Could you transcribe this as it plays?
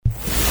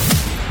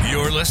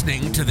You're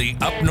listening to the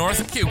Up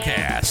North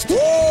QCast.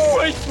 Ooh,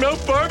 I smell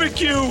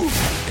barbecue.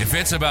 If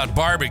it's about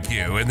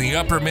barbecue in the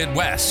upper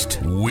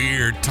Midwest,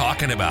 we're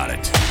talking about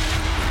it.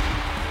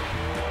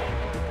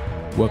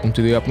 Welcome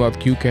to the Up North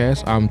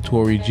QCast. I'm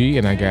Tori G,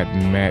 and I got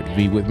Matt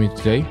V with me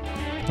today.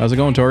 How's it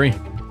going, Tori?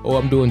 Oh,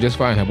 I'm doing just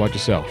fine. How about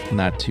yourself?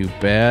 Not too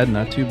bad,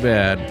 not too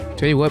bad.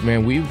 Tell you what,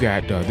 man, we've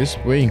got this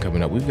spring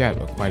coming up. We've got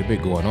quite a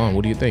bit going on.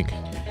 What do you think?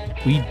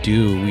 We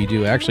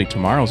do. Actually,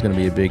 tomorrow's going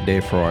to be a big day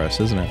for us,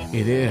 isn't it?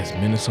 It is.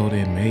 Minnesota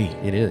in May.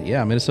 It is,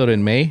 yeah. Minnesota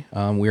in May.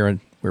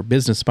 We're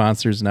business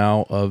sponsors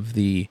now of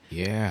the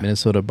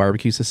Minnesota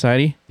Barbecue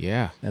Society.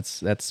 Yeah.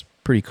 That's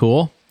pretty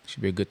cool.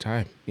 Should be a good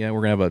time. Yeah, we're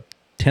going to have a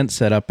tent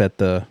set up at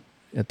the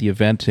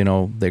event. You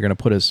know, they're going to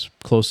put us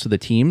close to the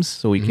teams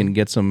so we can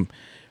get some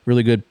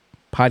really good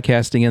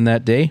podcasting in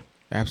that day.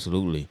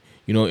 Absolutely.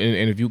 You know,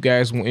 and if you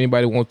guys,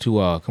 anybody want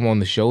to come on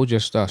the show,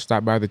 just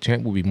stop by the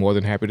tent. We'll be more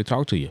than happy to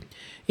talk to you.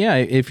 Yeah,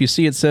 if you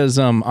see it says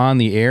on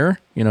the air,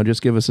 you know,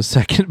 just give us a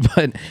second.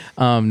 But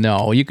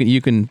no,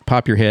 you can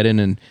pop your head in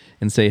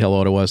and say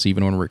hello to us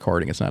even when we're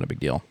recording. It's not a big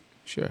deal.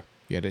 Sure.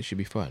 Yeah, that should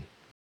be fun.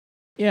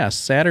 Yeah,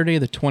 Saturday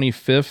the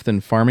 25th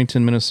in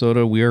Farmington,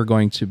 Minnesota, we are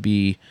going to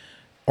be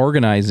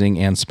organizing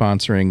and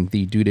sponsoring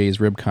the Do Days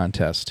Rib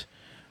Contest.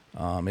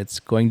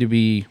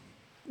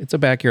 It's a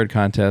backyard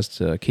contest.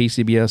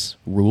 KCBS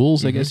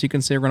rules, I guess you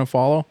can say, we're going to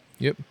follow.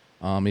 Yep.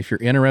 If you're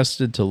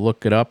interested to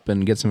look it up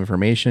and get some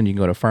information, you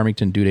can go to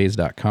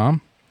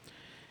farmingtondodays.com.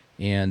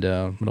 And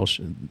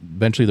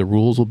eventually the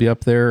rules will be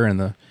up there and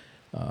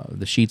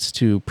the sheets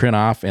to print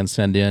off and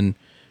send in,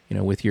 you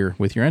know, with your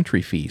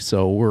entry fee.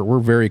 So we're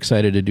very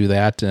excited to do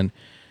that, and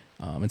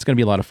it's going to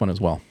be a lot of fun as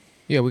well.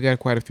 Yeah, we got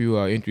quite a few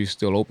entries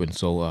still open.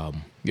 So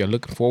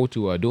looking forward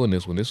to doing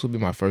this one. This will be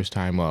my first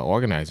time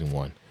organizing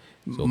one.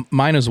 So.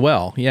 Mine as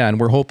well, yeah, and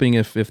we're hoping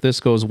if this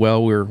goes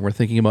well, we're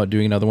thinking about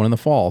doing another one in the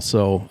fall.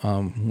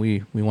 So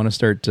we want to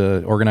start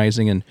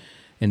organizing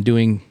and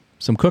doing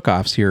some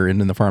cook-offs here in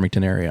the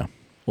Farmington area.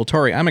 Well,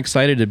 Tori, I'm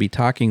excited to be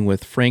talking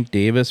with Frank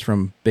Davis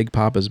from Big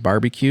Papa's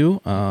Barbecue.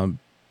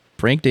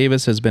 Frank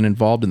Davis has been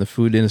involved in the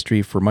food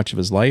industry for much of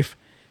his life.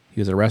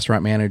 He was a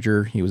restaurant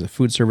manager. He was a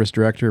food service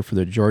director for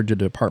the Georgia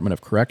Department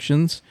of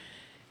Corrections,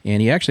 and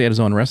he actually had his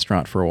own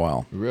restaurant for a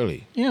while.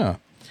 Really? Yeah.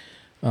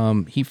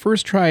 He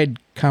first tried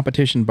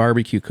competition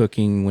barbecue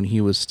cooking when he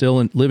was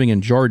still living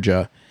in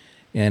Georgia,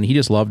 and he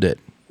just loved it.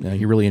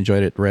 He really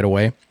enjoyed it right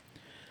away.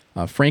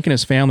 Frank and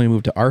his family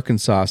moved to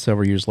Arkansas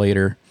several years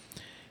later,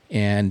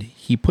 and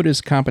he put his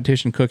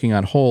competition cooking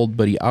on hold,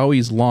 but he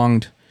always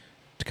longed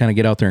to kind of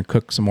get out there and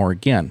cook some more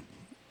again.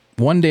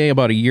 One day,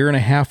 about a year and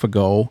a half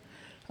ago,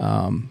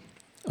 a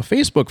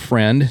Facebook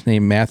friend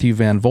named Matthew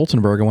Van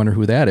Voltenberg, I wonder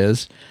who that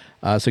is,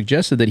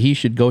 suggested that he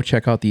should go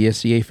check out the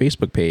SCA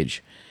Facebook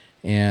page.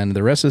 And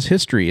the rest is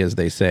history, as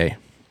they say.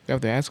 You have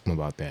to ask him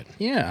about that.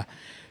 Yeah.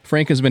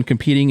 Frank has been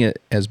competing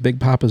as Big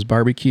Papa's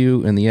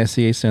Barbecue in the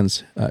SCA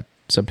since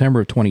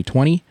September of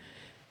 2020.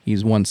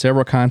 He's won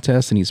several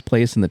contests, and he's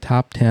placed in the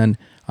top 10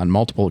 on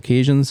multiple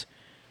occasions.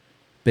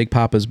 Big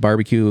Papa's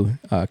Barbecue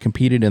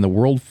competed in the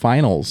World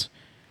Finals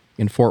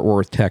in Fort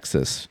Worth,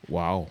 Texas.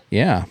 Wow.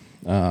 Yeah.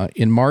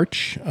 In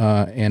March,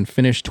 and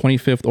finished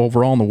 25th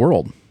overall in the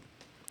world.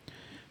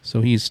 So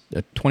he's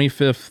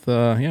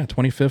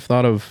 25th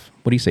out of,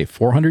 what do you say,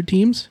 400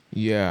 teams?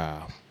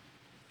 Yeah.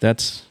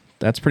 That's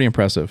pretty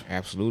impressive.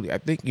 Absolutely. I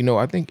think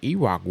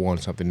E-Rock won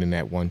something in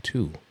that one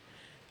too.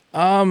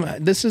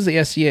 This is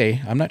the SCA.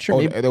 I'm not sure.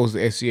 Oh, that was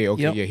the SCA.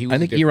 Okay, yep. Yeah. He was I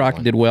think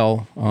E-Rock did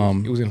well.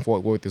 He was in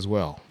Fort Worth as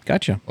well.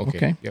 Gotcha.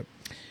 Okay. Yep.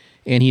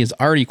 And he has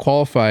already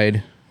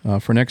qualified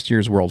for next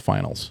year's World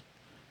Finals.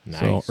 Nice.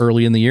 So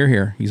early in the year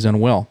here, he's done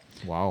well.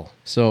 Wow.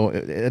 So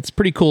it's a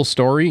pretty cool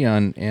story,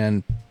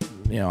 and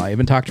you know, I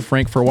haven't talked to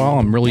Frank for a while.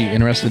 I'm really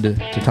interested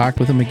to talk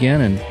with him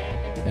again, and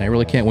I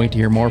really can't wait to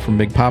hear more from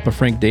Big Papa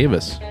Frank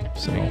Davis.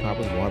 So Big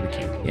Papa's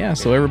Barbecue. Yeah,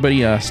 so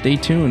everybody stay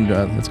tuned.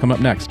 Let's come up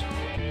next.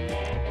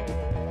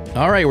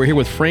 All right, we're here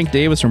with Frank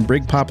Davis from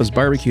Big Papa's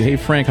Barbecue. Hey,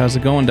 Frank, how's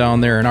it going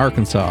down there in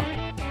Arkansas?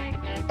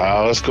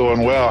 It's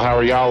going well. How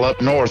are y'all up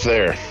north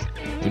there?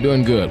 We're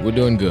doing good.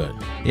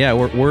 Yeah,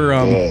 we're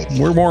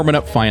warming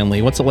up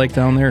finally. What's it like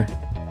down there?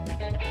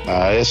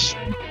 It's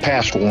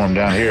past warm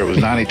down here. It was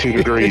 92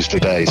 degrees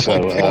today,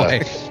 so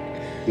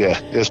yeah,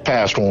 it's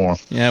past warm.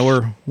 Yeah,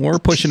 we're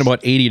pushing about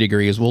 80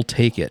 degrees. We'll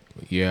take it.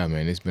 Yeah,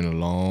 man, it's been a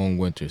long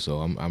winter, so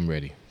I'm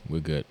ready. We're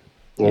good.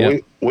 Well,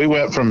 we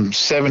went from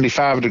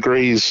 75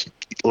 degrees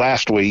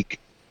last week,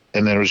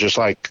 and then it was just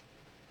like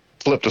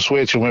flipped a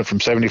switch and went from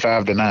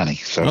 75 to 90.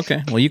 So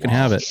okay, well, you can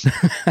have it.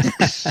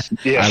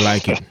 Yeah, I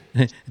like it.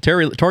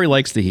 Tori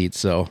likes the heat,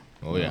 so.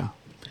 Oh yeah.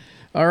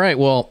 All right.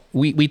 Well,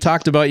 we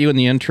talked about you in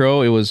the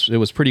intro. It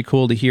was pretty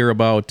cool to hear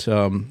about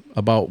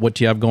what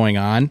you have going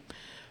on,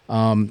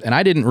 and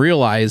I didn't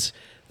realize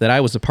that I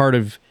was a part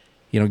of,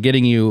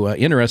 getting you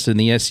interested in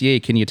the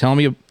SCA. Can you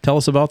tell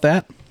us about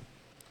that?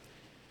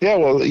 Yeah,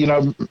 well,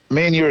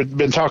 me and you had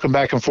been talking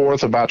back and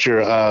forth about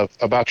your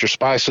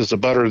spices, the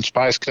butter and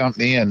spice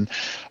company, and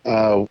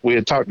we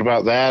had talked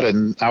about that.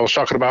 And I was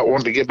talking about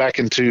wanting to get back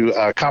into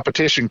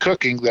competition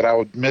cooking, that I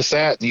would miss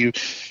that. And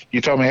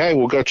you told me, hey,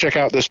 we'll go check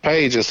out this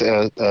page. It's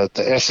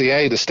the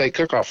SCA, the State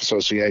Cook-Off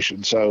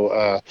Association.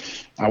 So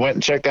I went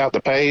and checked out the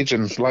page,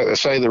 and like they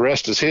say, the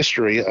rest is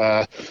history.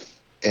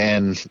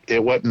 And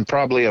it wasn't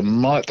probably a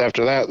month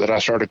after that I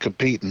started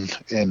competing,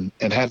 and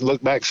hadn't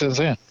looked back since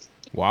then.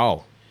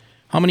 Wow.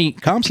 How many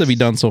comps have you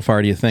done so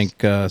far, do you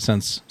think,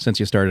 since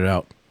you started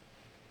out?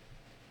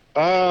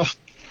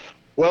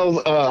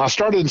 Well, I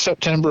started in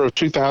September of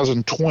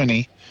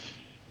 2020,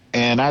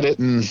 and I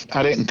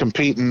didn't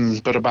compete in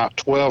but about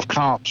 12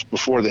 comps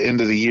before the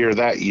end of the year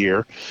that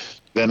year.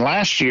 Then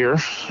last year,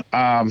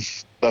 for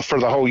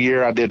the whole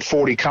year, I did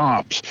 40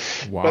 comps.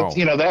 Wow.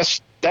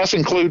 But that's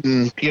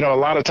including, a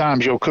lot of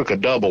times you'll cook a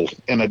double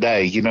in a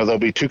day. There'll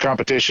be two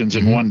competitions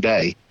in one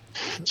day.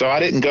 So I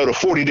didn't go to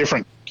 40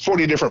 different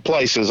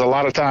places. A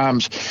lot of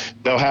times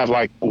they'll have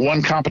like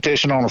one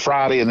competition on a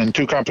Friday and then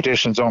two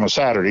competitions on a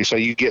Saturday. So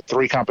you get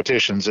three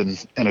competitions in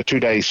a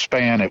 2-day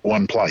span at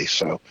one place.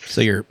 So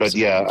you're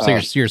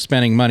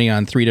spending money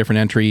on three different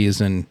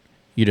entries, and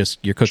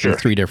you're cooking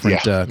three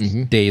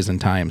different days and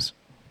times.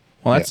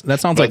 Well, that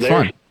sounds like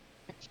fun.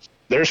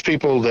 There's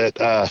people that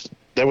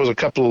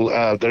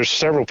there's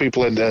several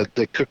people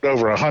that cooked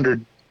over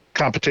 100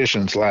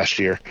 competitions last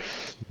year.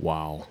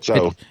 Wow.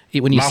 So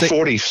when you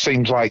 40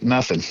 seems like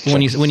nothing.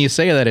 When you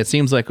say that, it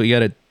seems like we got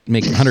to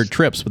make 100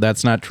 trips, but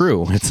that's not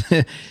true. It's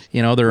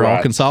they're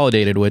all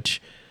consolidated,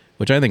 which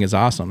I think is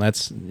awesome.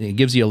 It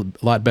gives you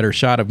a lot better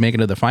shot of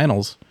making it to the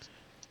finals,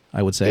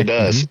 I would say. It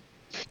does.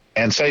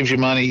 And saves you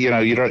money.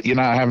 you're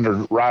not having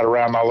to ride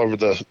around all over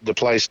the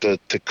place to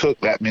cook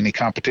that many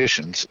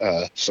competitions.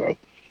 So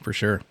for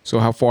sure. So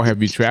how far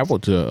have you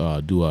traveled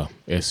to do a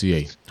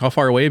SCA? How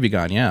far away have you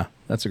gone? Yeah,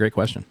 that's a great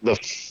question.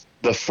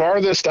 The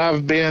farthest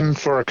I've been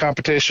for a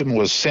competition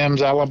was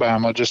Sims,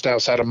 Alabama, just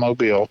outside of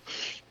Mobile,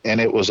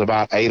 and it was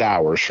about 8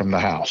 hours from the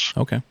house.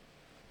 Okay.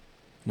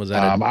 Was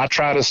that? I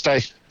try to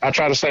stay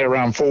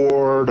around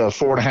 4 to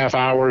 4.5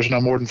 hours, no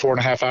more than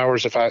 4.5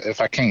 hours if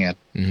I can.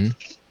 Mm-hmm.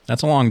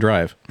 That's a long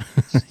drive,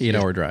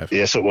 8-hour drive.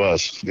 Yes, it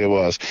was. It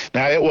was.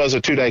 Now it was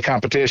a 2-day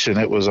competition.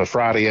 It was a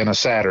Friday and a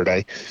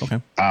Saturday. Okay.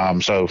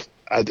 So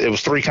it was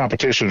 3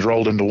 competitions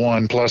rolled into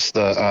one, plus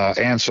the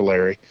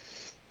ancillary.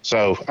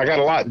 So I got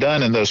a lot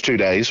done in those 2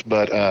 days,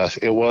 but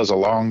it was a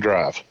long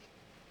drive.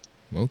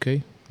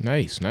 Okay.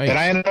 Nice. And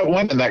I ended up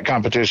winning that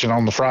competition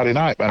on the Friday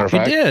night, matter of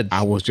fact. You did?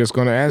 I was just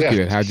going to ask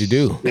you that. How'd you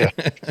do? Yeah.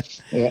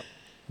 Yeah.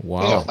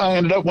 Wow. I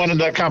ended up winning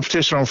that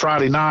competition on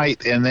Friday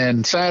night, and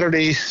then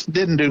Saturday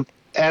didn't do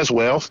as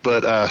well,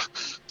 but I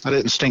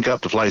didn't stink up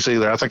the place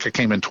either. I think I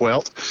came in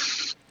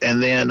 12th.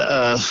 And then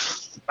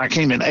I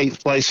came in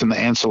 8th place in the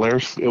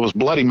ancillary. It was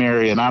Bloody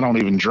Mary, and I don't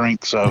even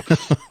drink, so...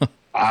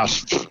 I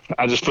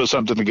just put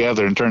something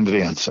together and turned it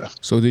in.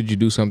 So did you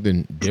do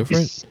something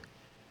different?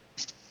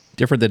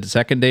 Different than the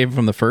second day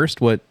from the first?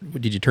 What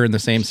did you turn the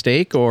same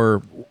steak,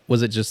 or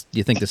was it just? Do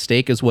you think the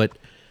steak is what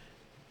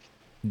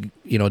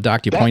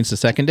docked you points the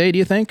second day? Do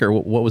you think, or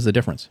what was the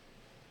difference?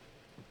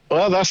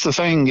 Well, that's the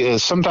thing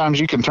is sometimes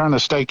you can turn a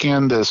steak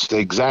in that's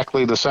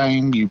exactly the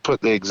same. You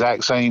put the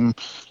exact same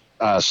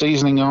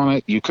seasoning on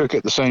it. You cook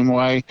it the same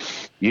way.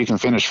 You can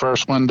finish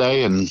first one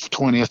day and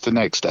 20th the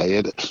next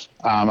day.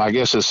 I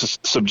guess it's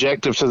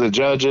subjective to the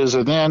judges.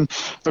 And then,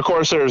 of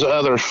course, there's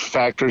other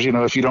factors.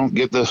 If you don't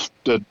get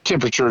the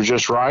temperature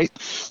just right,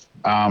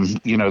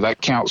 that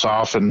counts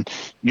off. And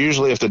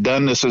usually if the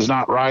doneness is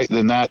not right,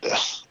 then that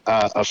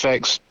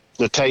affects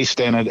the taste,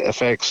 and it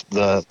affects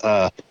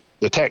the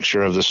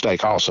texture of the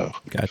steak also.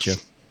 Gotcha.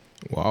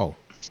 Wow.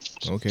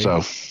 Okay.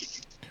 So,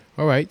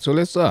 all right. So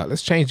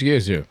let's change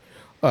gears here.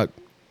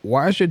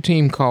 Why is your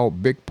team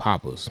called Big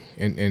Papa's?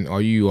 And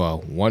are you a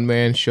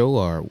one-man show,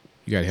 or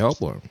you got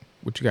help, or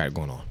what you got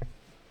going on?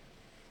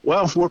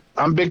 Well,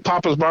 I'm Big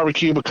Papa's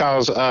Barbecue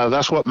because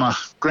that's what my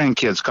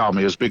grandkids call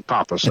me, is Big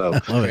Papa. So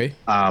Okay.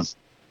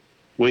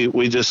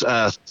 we just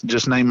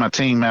named my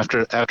team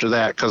after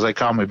that because they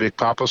call me Big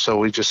Papa. So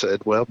we just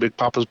said, well, Big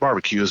Papa's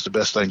Barbecue is the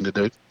best thing to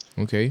do.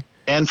 Okay.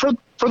 And for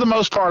the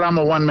most part, I'm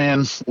a one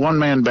man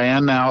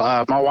band.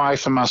 Now, my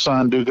wife and my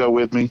son do go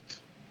with me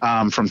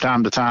from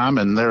time to time,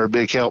 and they're a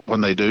big help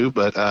when they do.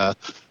 But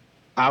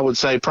I would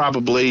say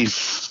probably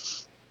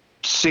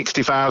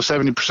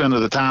 65-70%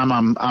 of the time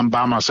I'm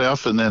by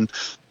myself, and then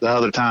the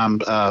other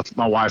time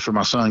my wife or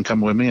my son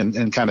come with me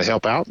and kind of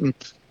help out. And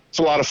it's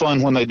a lot of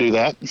fun when they do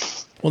that.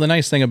 Well, the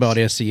nice thing about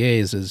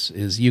SCAs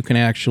is you can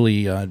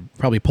actually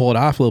probably pull it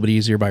off a little bit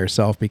easier by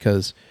yourself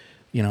because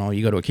you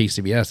go to a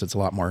KCBS, it's a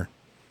lot more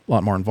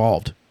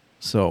involved.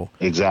 So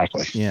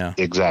exactly. Yeah.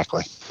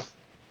 Exactly.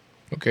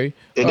 Okay.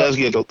 It does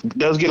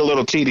get a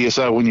little tedious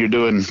when you're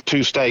doing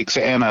 2 steaks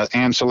and an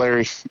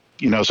ancillary.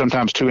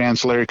 Sometimes 2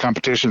 ancillary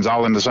competitions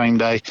all in the same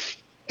day,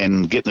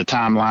 and getting the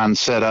timeline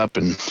set up,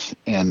 and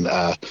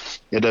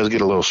it does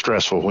get a little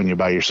stressful when you're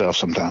by yourself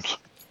sometimes.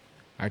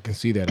 I can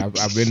see that.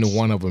 I've been to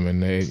one of them,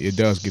 and it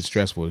does get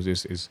stressful.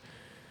 It's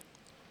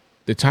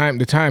the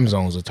time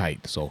zones are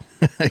tight. So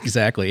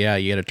Exactly. Yeah,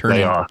 you got to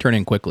They are. turn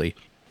in quickly,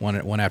 one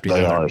after the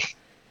They other. are.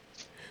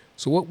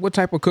 so what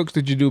type of cooks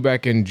did you do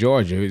back in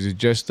Georgia? Is it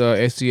just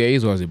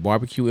SCAs or is it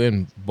barbecue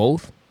in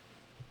both?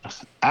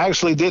 I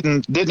actually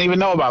didn't even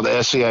know about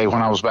the SCA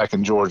when I was back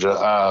in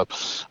Georgia.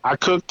 I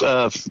cooked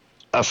a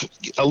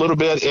little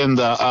bit in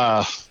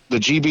the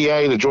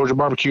GBA, the Georgia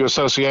Barbecue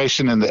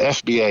Association, and the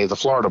FBA, the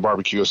Florida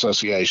Barbecue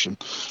Association.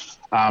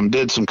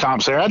 Did some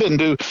comps there. I didn't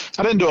do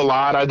a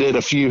lot. I did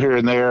a few here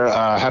and there.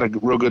 Had a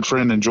real good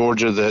friend in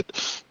Georgia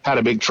that had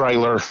a big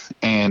trailer,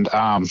 and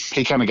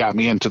he kind of got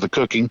me into the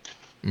cooking.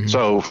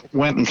 So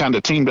went and kind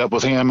of teamed up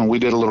with him, and we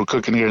did a little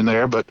cooking here and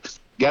there. But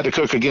got to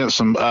cook against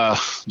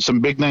some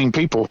big name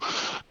people.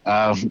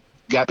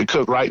 Got to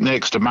cook right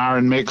next to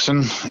Myron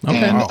Mixon,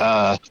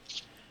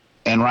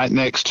 and right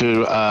next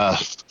to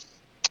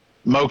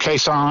Mo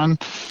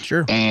Kason.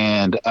 Sure.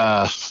 And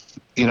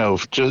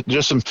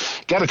just some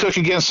got to cook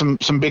against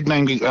some big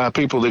name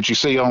people that you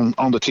see on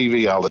the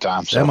TV all the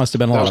time. So That must have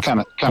been a lot of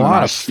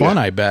nice. fun.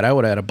 Yeah. I bet I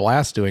would have had a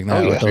blast doing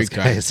that Oh, with yeah. those Big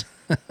time. guys.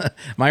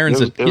 Myron's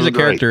It he's was a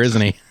character, great.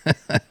 isn't he?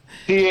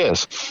 He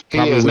is. He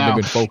Probably is wouldn't now. have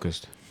been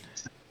focused.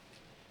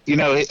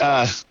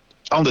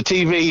 On the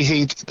TV,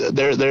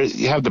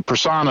 you have the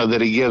persona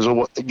that he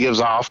gives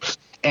off,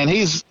 and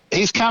he's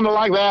kind of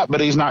like that,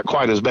 but he's not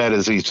quite as bad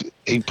as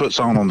he puts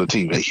on the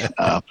TV.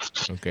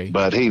 Okay.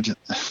 But he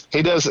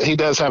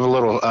does have a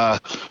little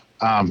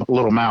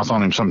mouth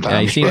on him sometimes. Yeah,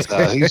 he seems-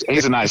 but,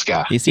 he's a nice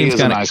guy. He seems is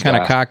a kind of nice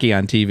guy. cocky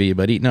on TV,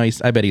 but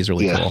I bet he's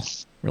really Yeah. cool.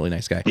 Really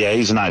nice guy. Yeah,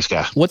 he's a nice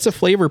guy. What's the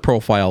flavor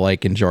profile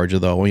like in Georgia,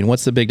 though? I mean,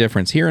 what's the big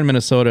difference here in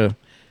Minnesota?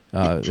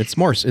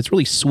 It's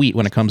really sweet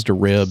when it comes to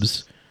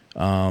ribs.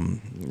 Can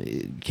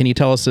you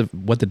tell us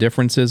what the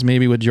difference is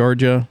maybe with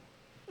Georgia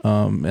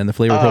and the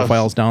flavor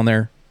profiles down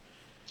there?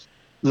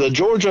 The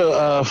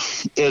Georgia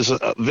is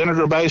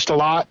vinegar based a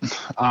lot.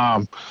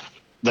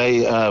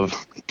 They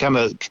kind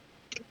of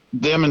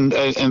them and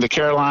the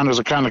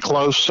Carolinas are kind of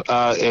close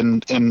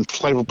in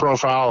flavor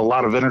profile. A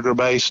lot of vinegar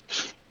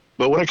based.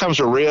 But when it comes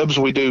to ribs,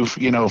 we do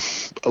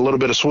a little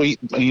bit of sweet,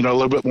 a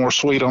little bit more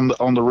sweet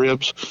on the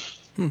ribs.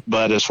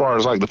 But as far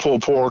as like the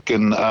pulled pork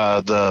and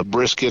the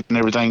brisket and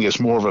everything, it's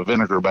more of a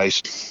vinegar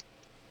based.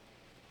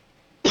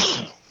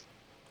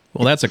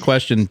 Well, that's a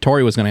question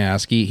Tori was going to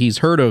ask. He's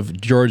heard of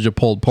Georgia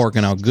pulled pork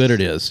and how good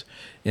it is,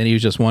 and he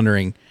was just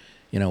wondering,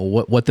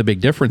 what the big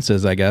difference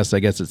is. I guess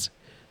it's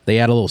they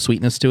add a little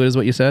sweetness to it, is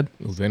what you said.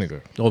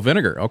 Vinegar. Oh,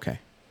 vinegar. Okay,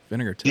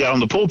 vinegar too. Yeah, on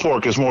the pulled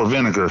pork is more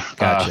vinegar.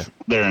 Gotcha.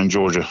 There in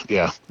Georgia.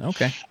 Yeah.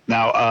 Okay.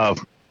 Now,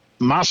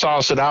 my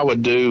sauce that I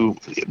would do,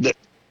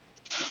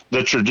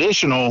 the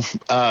traditional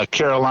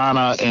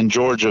Carolina and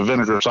Georgia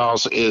vinegar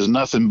sauce is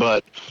nothing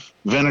but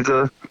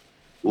vinegar,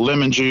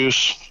 lemon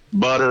juice,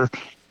 butter,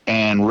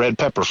 and red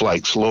pepper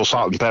flakes, a little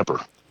salt and pepper.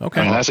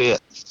 Okay. I mean, that's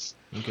it.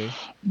 Okay.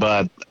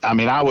 But I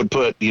mean, I would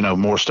put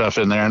more stuff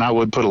in there, and I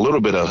would put a little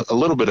bit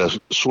of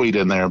sweet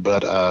in there.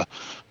 But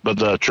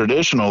the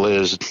traditional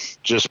is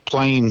just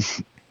plain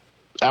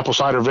apple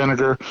cider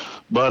vinegar,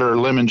 butter,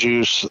 lemon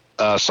juice,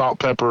 salt,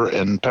 pepper,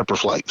 and pepper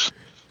flakes.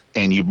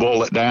 And you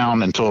boil it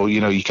down until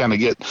you kind of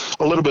get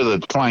a little bit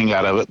of the clang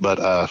out of it.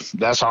 But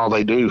that's all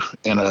they do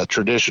in a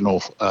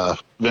traditional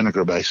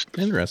vinegar base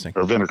Interesting.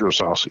 or vinegar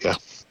sauce. Yeah.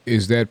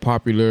 Is that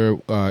popular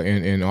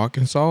in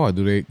Arkansas, or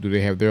do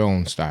they have their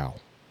own style?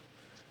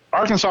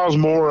 Arkansas is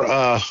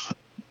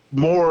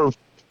more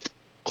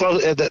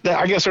close.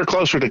 I guess they're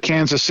closer to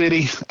Kansas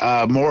City.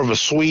 More of a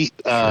sweet,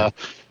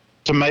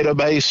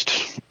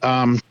 tomato-based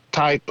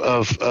type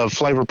of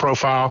flavor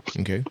profile.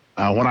 Okay.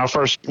 When I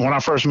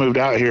first moved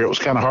out here, it was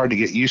kind of hard to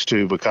get used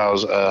to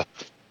because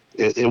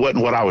it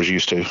wasn't what I was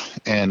used to,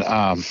 and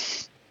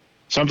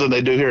something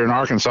they do here in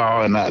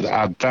Arkansas, and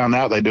I found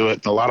out they do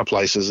it in a lot of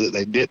places that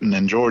they didn't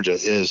in Georgia,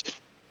 is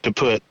to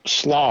put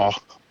slaw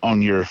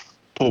on your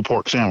pulled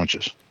pork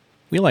sandwiches.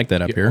 We like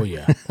that up Yeah,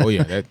 here. Oh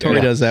yeah.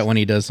 Tori does that when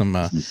he does some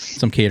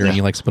catering. Yeah.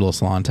 He likes to put a little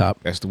slaw on top.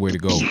 That's the way to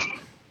go.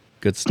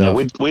 Good stuff.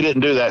 We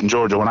didn't do that in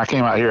Georgia. When I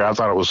came out here, I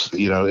thought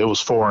it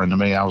was foreign to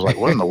me. I was like,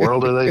 what in the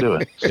world are they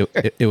doing?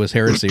 It was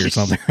heresy or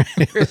something.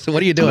 So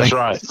what are you doing? That's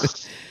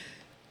right.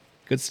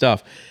 Good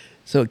stuff.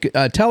 So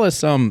tell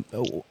us,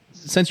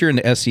 since you're in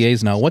the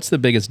SCAs now, what's the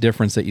biggest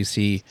difference that you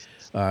see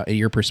in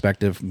your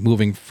perspective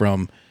moving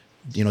from,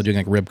 doing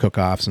like rib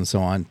cook-offs and so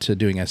on to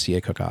doing SCA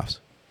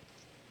cook-offs?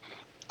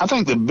 I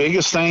think the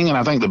biggest thing, and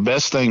I think the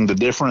best thing, the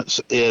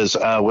difference is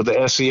with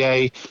the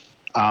SCA,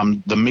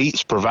 the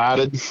meat's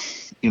provided.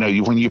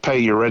 When you pay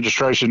your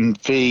registration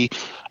fee,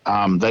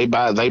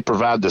 they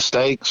provide the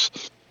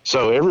steaks.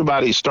 So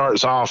everybody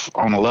starts off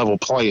on a level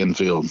playing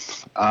field.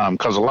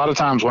 Because a lot of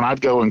times when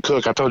I'd go and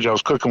cook, I told you I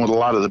was cooking with a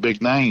lot of the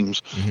big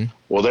names. Mm-hmm.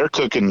 Well, they're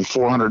cooking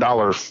 $400,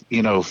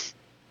 A5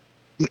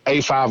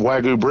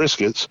 Wagyu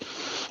briskets,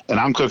 and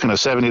I'm cooking a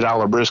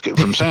 $70 brisket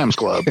from Sam's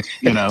Club,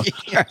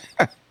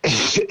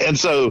 And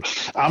so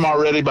I'm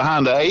already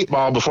behind the 8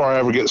 ball before I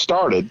ever get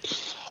started.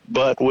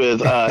 But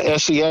with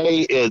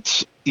SCA,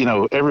 it's,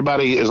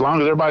 everybody, as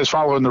long as everybody's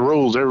following the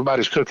rules,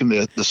 everybody's cooking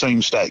the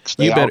same steaks.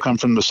 They all come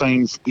from the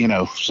same,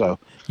 so.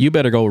 You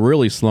better go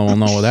really slow and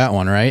low with that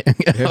one, right?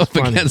 Up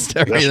against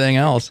everything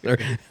else.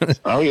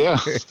 Oh, yeah.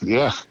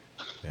 Yeah.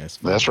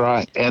 That's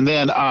right. And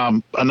then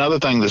another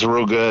thing that's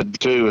real good,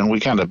 too, and we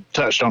kind of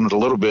touched on it a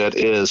little bit,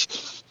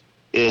 is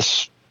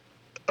it's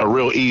a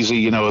real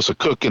easy, it's a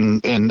cook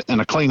and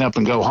a clean up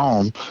and go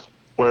home.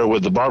 Where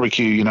with the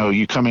barbecue,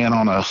 you come in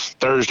on a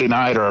Thursday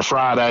night or a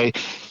Friday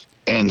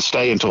and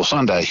stay until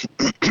Sunday.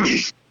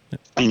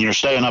 And you're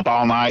staying up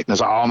all night, and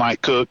it's an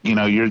all-night cook.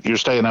 You're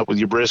staying up with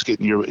your brisket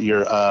and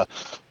your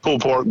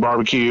pulled pork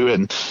barbecue,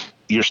 and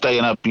you're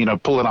staying up,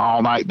 pulling an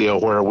all-night deal.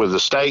 Where with a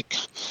steak,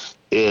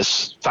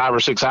 it's 5 or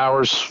 6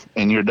 hours,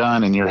 and you're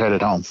done, and you're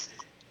headed home.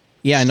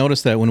 Yeah, I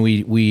noticed that when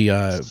we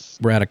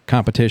were at a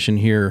competition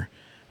here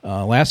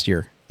last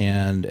year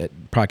and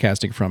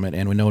podcasting from it,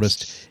 and we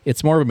noticed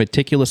it's more of a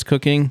meticulous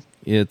cooking.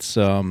 It's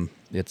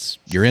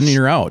you're in and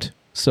you're out.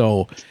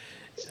 So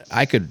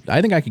I think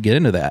I could get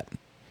into that.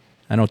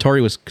 I know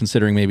Tori was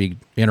considering maybe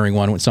entering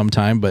one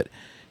sometime, but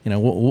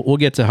we'll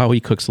get to how he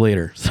cooks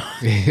later.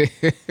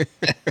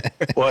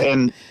 Well,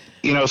 and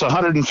it's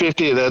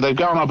 150. They've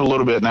gone up a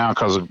little bit now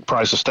because of the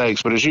price of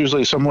steaks, but it's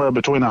usually somewhere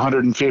between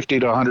 $150 to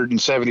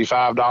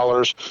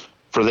 $175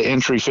 for the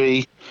entry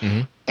fee,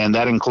 and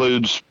that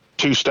includes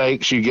 2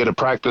 steaks. You get a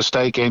practice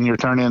steak and your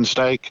turn-in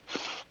steak,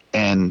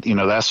 and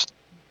that's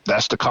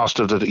the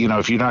cost of the.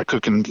 If you're not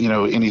cooking,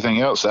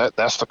 anything else,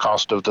 that's the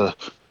cost of the.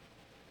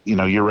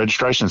 Your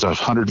registration's of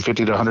 $150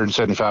 to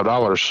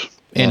 $175,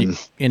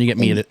 and you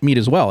get meat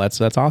as well.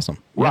 That's awesome.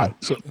 Right.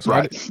 So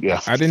right.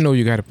 I didn't know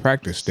you got a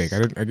practice steak.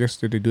 I guess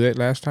did they do that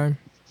last time?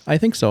 I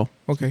think so.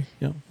 Okay.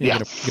 Yeah.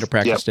 Get a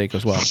practice steak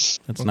as well.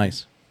 That's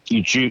nice.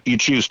 You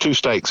choose 2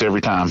 steaks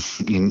every time,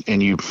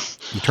 and you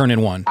turn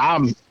in one.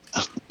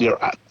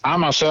 I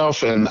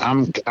myself, and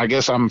I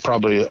guess I'm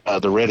probably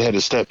the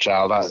redheaded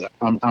stepchild.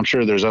 I'm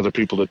sure there's other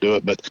people that do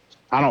it, but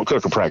I don't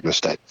cook a practice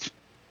steak.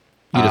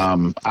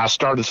 I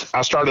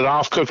started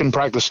off cooking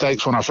practice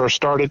steaks when I first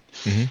started,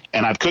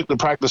 and I'd cook the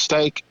practice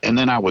steak, and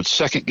then I would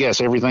second guess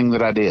everything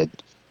that I did,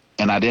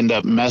 and I'd end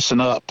up messing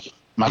up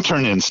my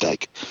turn-in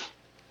steak.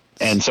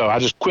 And so I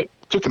just quit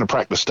cooking a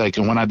practice steak,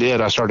 and when I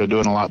did, I started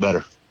doing a lot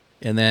better.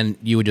 And then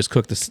you would just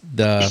cook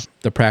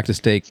the practice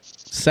steak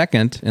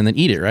second, and then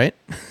eat it, right?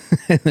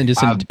 and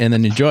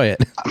then enjoy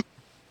it.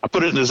 I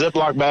put it in a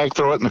Ziploc bag,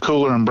 throw it in the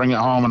cooler, and bring it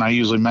home. And I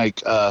usually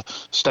make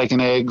steak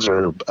and eggs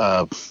or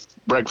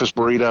breakfast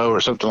burrito or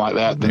something like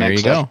that. There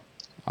you go.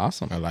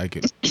 Awesome. I like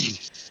it.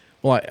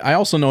 Well, I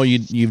also know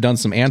you've done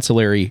some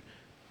ancillary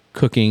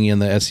cooking in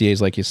the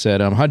SCAs, like you said.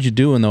 How'd you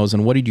do in those,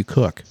 and what did you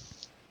cook?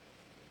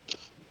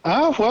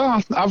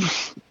 Well,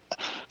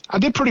 I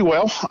did pretty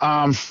well.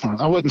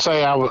 I wouldn't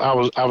say I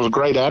was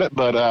great at it,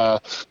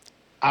 but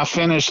I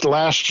finished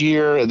last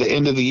year. At the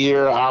end of the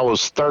year, I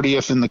was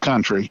 30th in the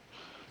country.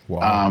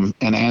 Wow.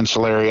 In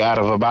ancillary out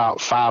of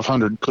about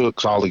 500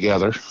 cooks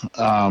altogether.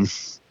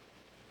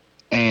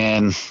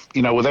 And,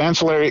 with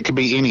ancillary, it could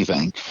be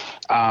anything.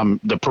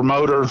 The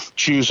promoter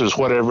chooses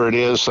whatever it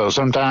is. So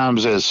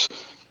sometimes it's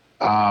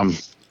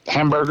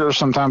hamburgers,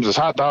 sometimes it's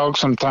hot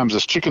dogs, sometimes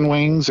it's chicken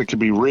wings. It could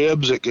be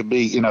ribs. It could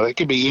be, it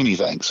could be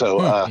anything.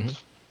 So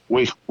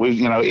we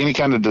any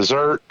kind of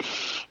dessert.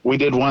 We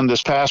did one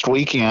this past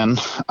weekend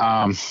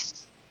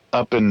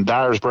up in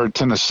Dyersburg,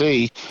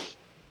 Tennessee,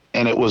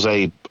 and it was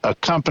a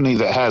company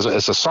that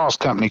it's a sauce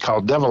company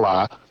called Devil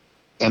Eye.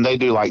 And they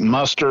do like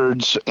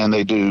mustards, and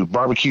they do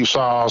barbecue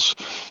sauce,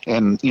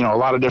 and a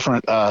lot of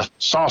different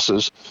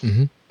sauces.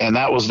 And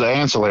that was the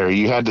ancillary.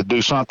 You had to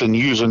do something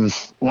using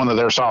one of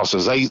their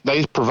sauces.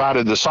 They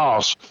provided the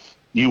sauce.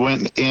 You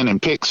went in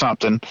and picked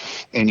something,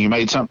 and you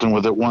made something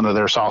with one of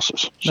their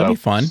sauces. That'd be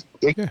fun.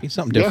 Be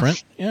something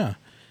different. Yeah,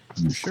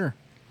 for sure.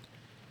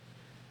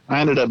 I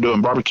ended up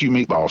doing barbecue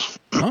meatballs.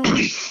 Oh,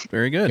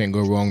 very good. Can't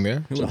go wrong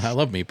there. I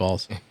love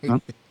meatballs.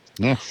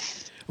 Yeah.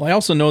 Well, I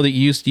also know that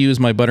you used to use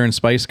my Butter and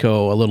Spice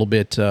Co. a little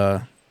bit.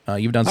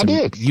 You've done some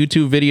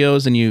YouTube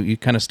videos, and you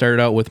kind of started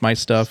out with my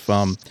stuff.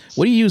 What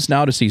do you use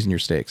now to season your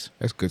steaks?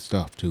 That's good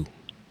stuff, too.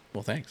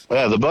 Well, thanks.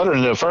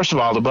 Yeah, first of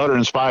all, the Butter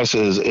and Spice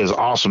is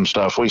awesome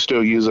stuff. We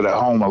still use it at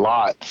home a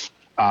lot.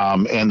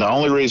 And the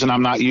only reason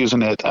I'm not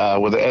using it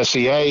with the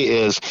SCA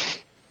is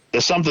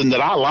it's something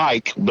that I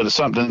like, but it's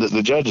something that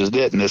the judges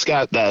didn't. It's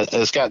got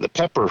the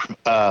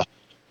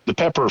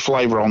pepper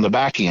flavor on the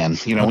back end.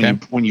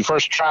 When you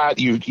first try it,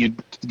 you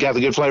got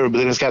the good flavor, but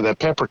then it's got that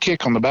pepper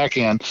kick on the back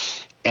end.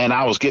 And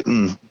I was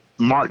getting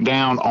marked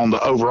down on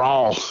the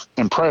overall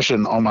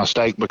impression on my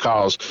steak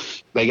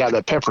because they got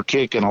that pepper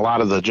kick, and a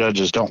lot of the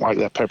judges don't like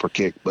that pepper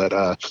kick.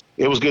 But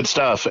it was good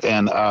stuff,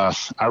 and I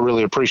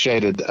really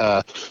appreciated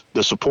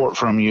the support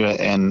from you.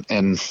 And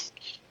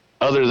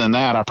other than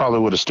that, I probably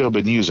would have still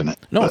been using it.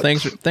 No,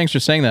 thanks for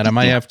saying that. I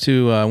might have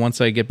to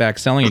once I get back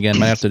selling again,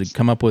 might have to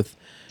come up with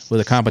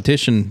a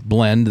competition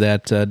blend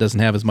that doesn't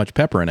have as much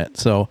pepper in it.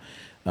 So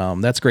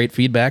that's great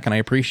feedback, and I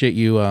appreciate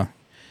you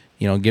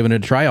giving it a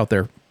try out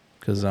there,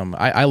 because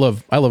I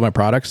love my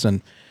products,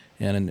 and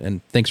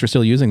And thanks for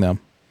still using them.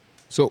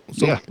 So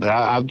Yeah,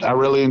 I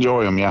really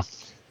enjoy them. Yeah.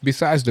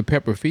 besides the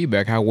pepper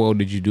feedback, how well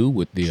did you do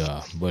with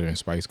the butter and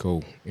spice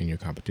code in your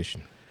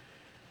competition?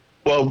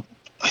 Well,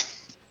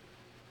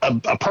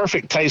 a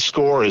perfect taste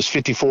score is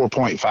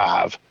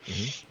 54.5.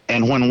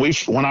 And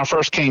when I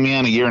first came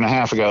in a year and a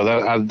half ago,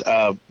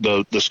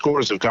 the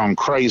scores have gone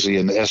crazy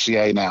in the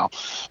SCA now.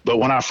 But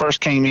when I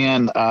first came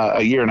in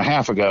a year and a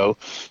half ago,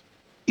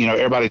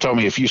 everybody told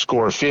me if you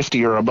score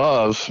 50 or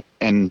above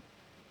and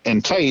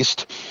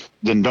taste,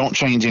 then don't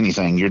change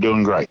anything. You're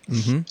doing great.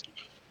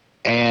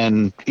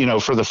 And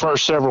for the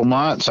first several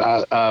months,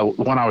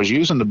 when I was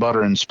using the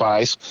butter and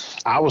spice,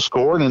 I was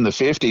scoring in the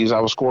 50s. I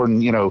was scoring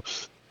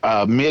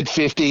mid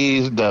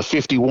 50s, the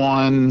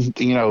 51,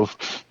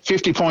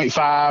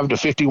 50.5 to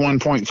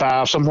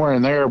 51.5, somewhere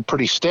in there,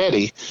 pretty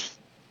steady.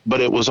 But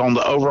it was on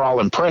the overall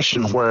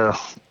impression where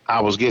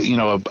I was getting,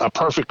 a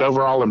perfect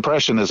overall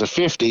impression is a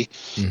 50,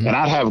 and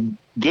I'd have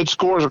good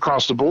scores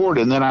across the board,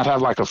 and then I'd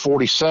have like a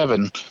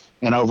 47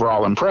 in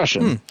overall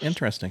impression.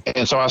 Interesting.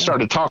 And so I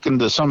started talking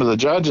to some of the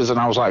judges, and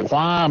I was like,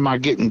 why am I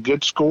getting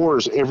good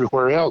scores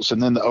everywhere else,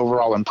 and then the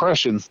overall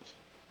impression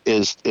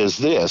is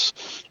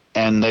this?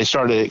 And they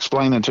started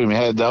explaining to me,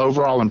 hey, the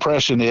overall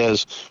impression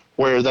is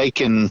where they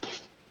can,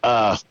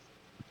 I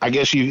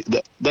guess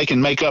they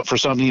can make up for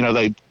something.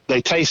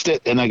 They taste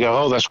it and they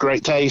go, oh, that's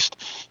great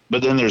taste,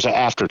 but then there's an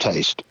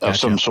aftertaste of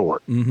some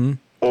sort.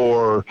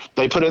 Or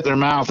they put it in their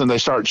mouth and they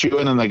start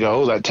chewing and they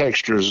go, oh, that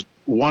texture is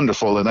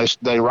wonderful, and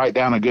they write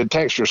down a good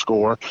texture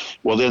score.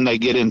 Well, then they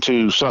get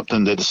into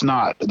something that it's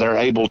not. They're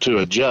able to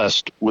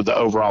adjust with the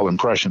overall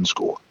impression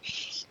score.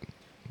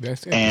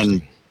 That's interesting.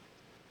 And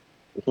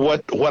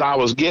what I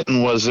was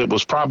getting was it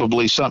was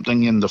probably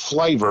something in the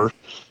flavor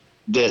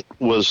that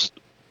was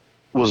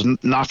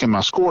knocking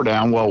my score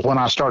down. Well, when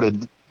I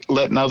started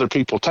letting other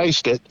people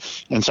taste it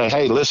and say,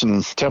 hey,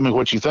 listen, tell me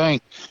what you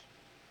think,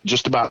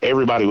 just about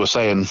everybody was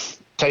saying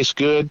tastes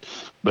good,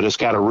 but it's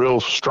got a real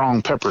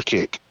strong pepper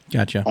kick.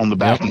 Gotcha. On the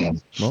back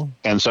end. Well,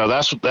 and so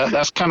that's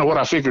kind of what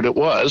I figured it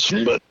was.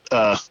 But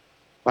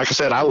like I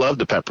said, I love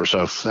the pepper,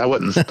 so that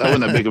wasn't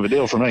that big of a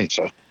deal for me.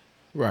 So.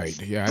 Right.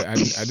 Yeah. I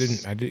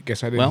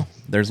guess I didn't. Well,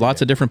 there's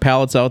lots of different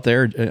palates out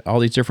there, all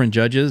these different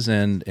judges,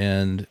 and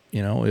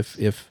if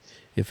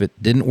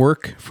it didn't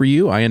work for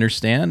you, I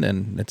understand,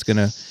 and it's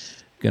gonna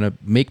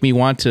make me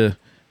want to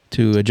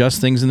adjust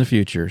things in the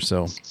future.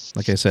 So,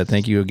 like I said,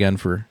 thank you again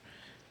for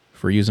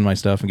using my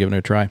stuff and giving it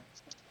a try.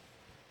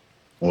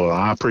 Well,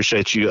 I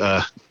appreciate you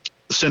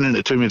sending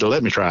it to me to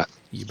let me try it.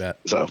 You bet.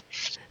 So,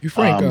 Hey,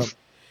 Frank.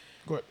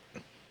 Go ahead.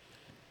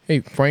 Hey,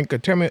 Frank.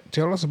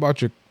 Tell us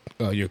about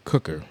your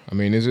cooker. I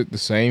mean, is it the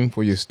same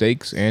for your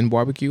steaks and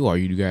barbecue, or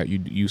you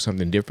use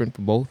something different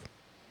for both?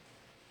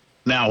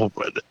 Now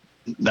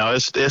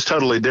it's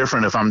totally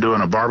different if I'm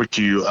doing a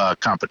barbecue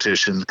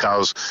competition,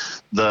 because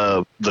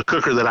the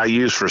cooker that I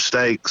use for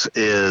steaks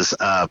is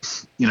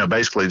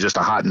basically just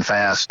a hot and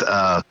fast.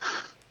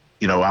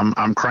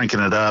 I'm cranking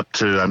it up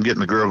I'm getting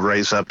the grill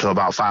grates up to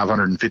about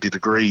 550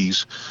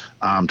 degrees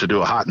to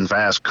do a hot and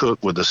fast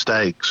cook with the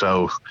steak.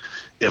 So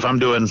if I'm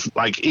doing,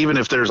 like, even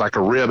if there's like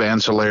a rib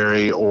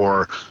ancillary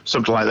or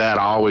something like that,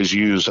 I always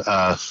use,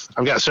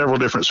 I've got several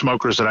different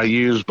smokers that I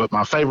use, but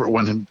my favorite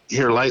one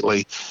here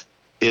lately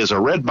is a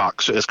red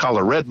box. It's called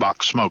a red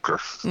box smoker.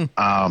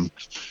 And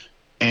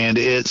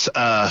it's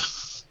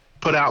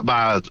put out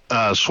by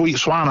Sweet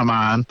Swine of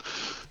Mine.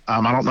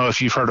 I don't know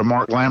if you've heard of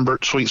Mark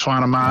Lambert, Sweet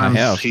Swine of Mine. I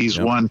have. He's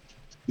one.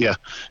 Yeah.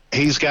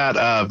 He's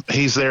got,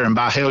 he's there in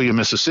Byhalia,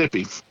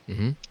 Mississippi.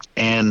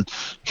 And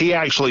he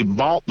actually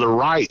bought the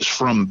rights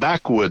from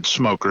Backwoods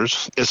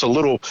Smokers. It's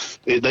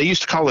they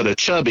used to call it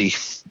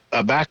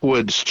a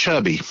Backwoods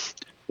Chubby.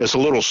 It's a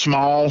little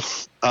small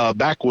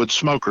Backwoods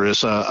smoker.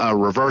 It's a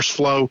reverse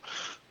flow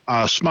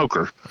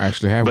smoker. I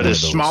actually have but one it's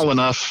of those. small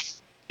enough.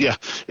 Yeah,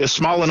 it's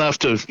small enough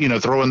to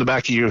throw in the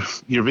back of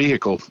your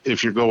vehicle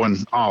if you're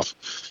going off,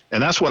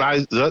 and that's what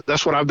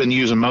I've been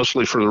using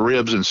mostly for the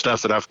ribs and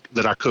stuff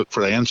that I cook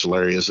for the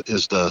ancillary is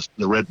the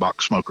red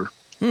box smoker.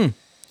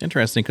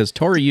 Interesting, because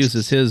Tori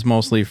uses his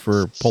mostly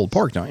for pulled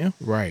pork, don't you?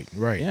 Right.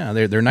 Yeah,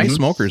 they're nice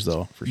smokers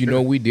though. For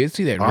sure. We did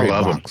see that I red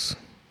love 'em. box.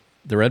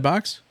 The red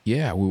box.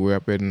 Yeah, we were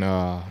up in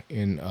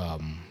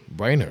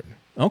Brainerd.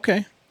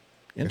 Okay,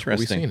 We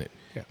interesting. seen it.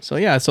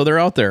 Yeah. So they're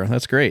out there.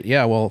 That's great.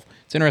 Yeah, well,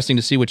 it's interesting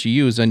to see what you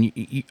use, and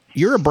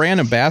you're a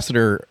brand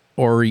ambassador,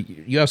 or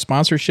you have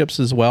sponsorships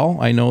as well.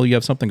 I know you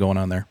have something going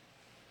on there.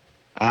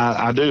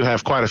 I do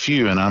have quite a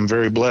few, and I'm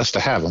very blessed to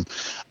have them.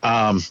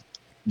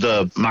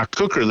 My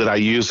cooker that I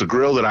use, the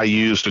grill that I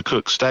use to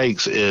cook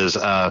steaks is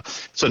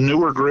it's a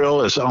newer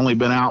grill. It's only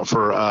been out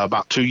for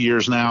about 2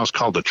 years now. It's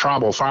called the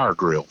Tribal Fire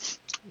Grill.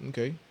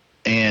 Okay.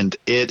 And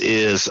it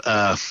is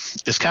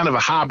it's kind of a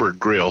hybrid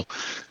grill.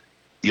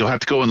 You'll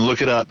have to go and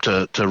look it up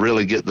to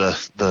really get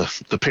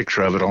the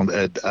picture of it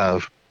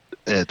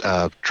at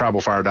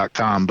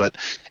tribalfire.com. But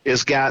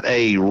it's got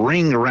a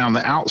ring around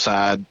the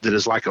outside that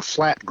is like a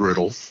flat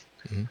griddle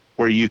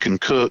where you can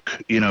cook,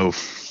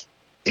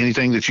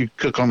 anything that you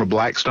cook on a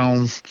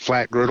Blackstone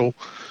flat griddle.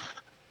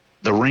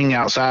 the ring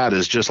outside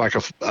is just like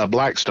a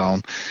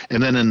Blackstone.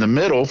 And then in the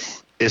middle,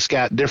 it's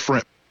got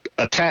different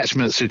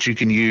attachments that you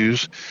can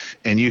use,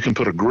 and you can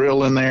put a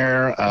grill in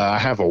there. I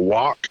have a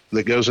wok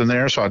that goes in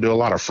there, so I do a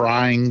lot of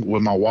frying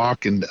with my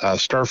wok and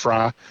stir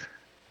fry.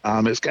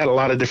 It's got a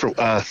lot of different,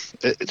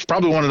 it's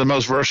probably one of the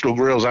most versatile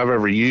grills I've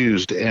ever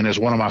used, and it's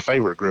one of my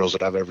favorite grills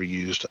that I've ever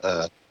used.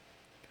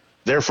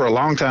 There for a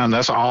long time,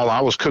 that's all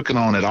I was cooking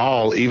on at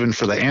all, even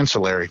for the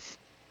ancillary.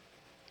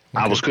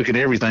 Okay. I was cooking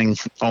everything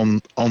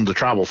on the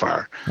Tribal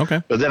Fire.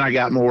 Okay. But then I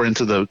got more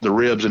into the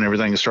ribs and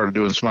everything and started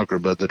doing smoker.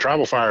 But the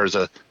Tribal Fire is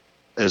a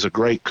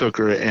great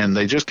cooker, and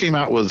they just came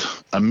out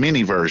with a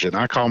mini version.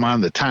 I call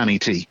mine the Tiny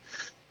T.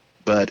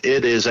 But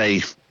it is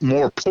a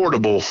more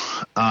portable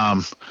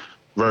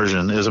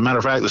version. As a matter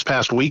of fact, this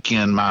past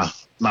weekend, my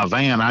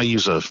van,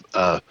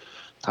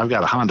 I've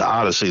got a Honda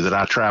Odyssey that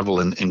I travel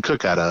and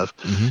cook out of,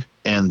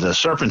 and the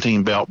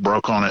serpentine belt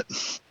broke on it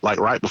like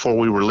right before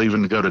we were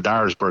leaving to go to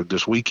Dyersburg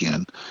this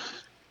weekend.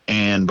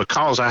 And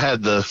because I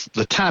had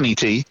the Tiny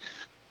T,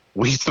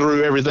 we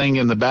threw everything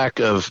in the back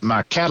of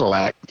my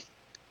Cadillac,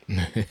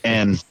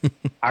 and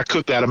I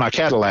cooked out of my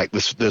Cadillac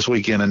this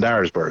weekend in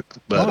Dyersburg.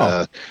 But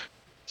wow.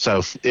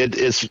 So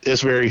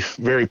it's very,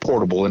 very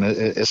portable, and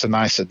it's a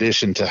nice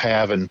addition to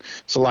have, and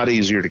it's a lot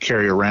easier to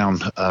carry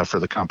around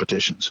for the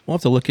competitions. We'll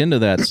have to look into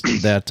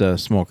that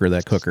smoker,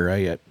 that cooker.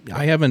 I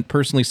haven't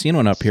personally seen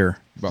one up here.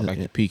 About like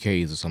the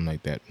PKs or something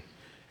like that.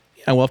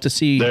 Yeah, we'll have to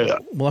see.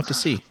 We'll have to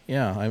see.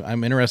 Yeah,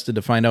 I'm interested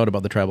to find out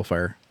about the Tribal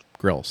Fire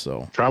grill.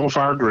 So Tribal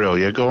Fire grill,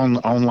 yeah, go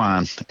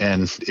online,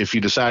 and if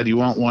you decide you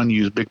want one,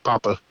 use Big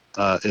Papa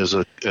as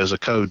a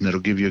code, and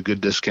it'll give you a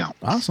good discount.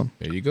 Awesome.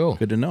 There you go.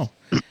 Good to know.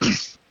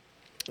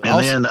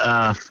 And then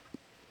I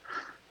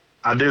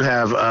do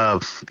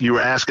have, you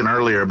were asking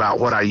earlier about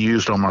what I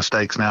used on my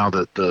steaks now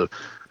that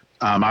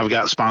I've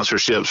got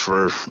sponsorships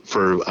for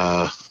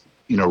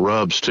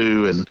rubs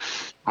too. And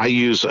I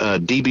use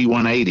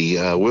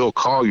DB180. Will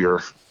Collier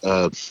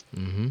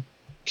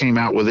came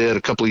out with it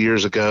a couple of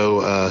years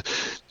ago.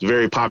 It's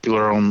very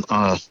popular in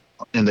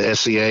the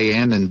SCA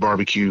and in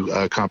barbecue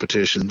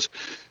competitions.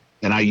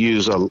 And I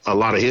use a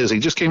lot of his. He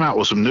just came out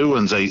with some new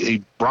ones.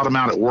 He brought them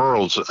out at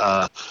Worlds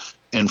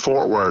in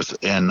Fort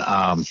Worth in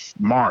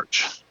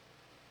March,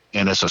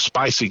 and it's a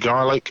spicy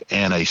garlic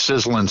and a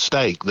sizzling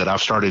steak that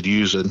I've started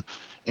using.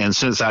 And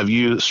since I've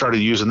started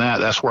using that,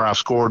 that's where I've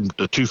scored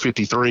the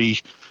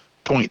 253.2,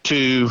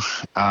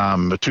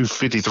 the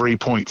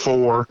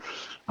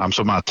 253.4.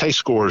 So my taste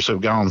scores have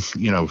gone,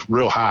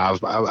 real high.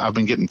 I've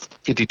been getting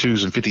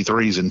 52s and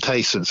 53s in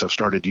taste since I've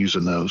started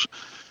using those.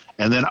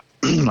 And then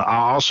I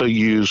also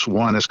use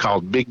one that's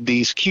called Big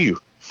D's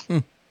Q.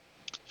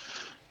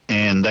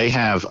 And they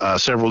have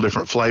several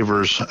different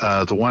flavors.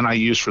 The one I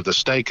use for the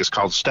steak is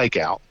called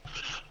Stakeout.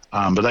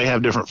 But they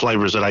have different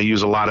flavors that I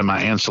use a lot in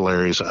my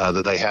ancillaries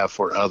that they have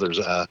for others.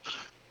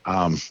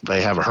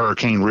 They have a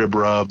Hurricane Rib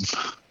Rub.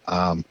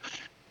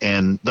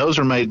 And those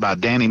are made by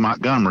Danny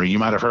Montgomery. You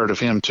might have heard of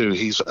him, too.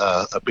 He's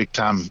a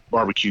big-time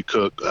barbecue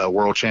cook,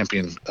 world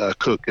champion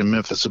cook in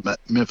Memphis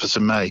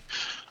in May.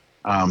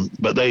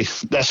 But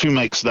that's who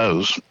makes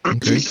those.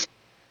 Okay.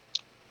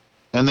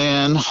 And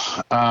then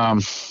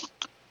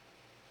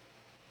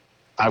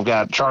I've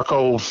got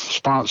charcoal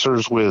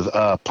sponsors with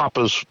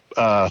Papa's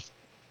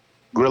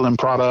grilling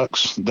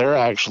products. They're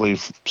actually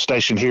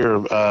stationed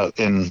here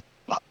in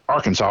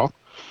Arkansas,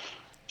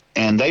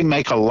 and they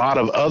make a lot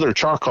of other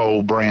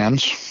charcoal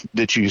brands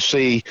that you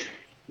see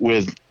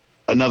with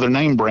another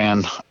name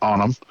brand on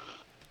them,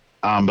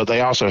 but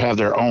they also have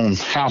their own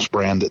house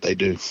brand that they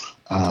do.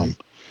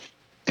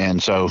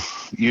 And so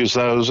use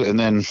those. And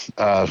then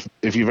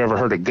if you've ever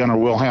heard of Gunnar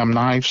Wilhelm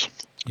knives.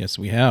 Yes,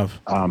 we have.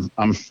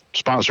 I'm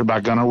sponsored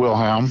by Gunnar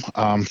Wilhelm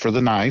for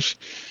the knives.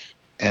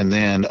 And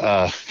then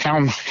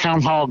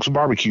Hound Hog's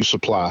Barbecue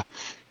Supply.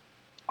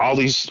 All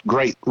these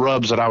great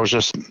rubs that I was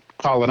just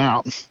calling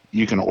out,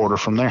 you can order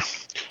from there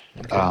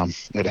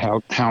at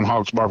Hound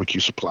Hog's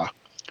Barbecue Supply.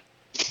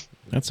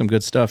 That's some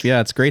good stuff.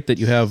 Yeah, it's great that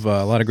you have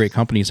a lot of great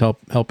companies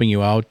helping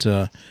you out,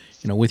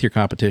 with your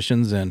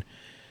competitions, and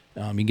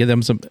you give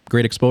them some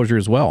great exposure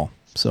as well.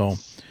 So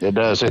it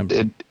does.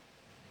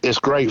 It's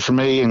great for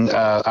me, and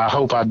I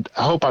hope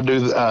I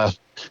do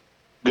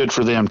good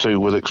for them too,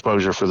 with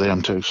exposure for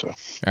them too. So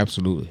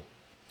absolutely.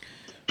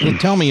 So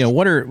tell me,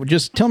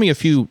 tell me a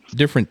few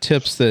different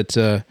tips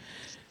that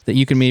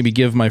you can maybe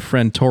give my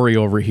friend Tori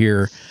over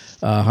here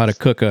how to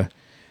cook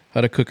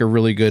a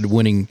really good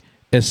winning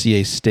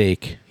SCA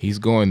steak. He's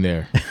going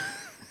there.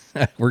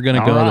 We're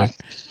gonna go there.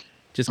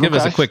 Just give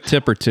us a quick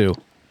tip or two.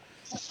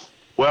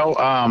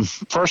 Well,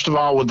 first of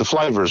all, with the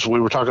flavors, we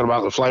were talking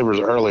about the flavors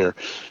earlier.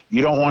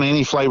 You don't want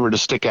any flavor to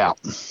stick out,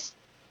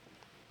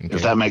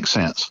 if that makes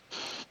sense.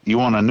 You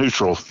want a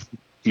neutral.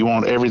 You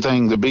want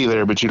everything to be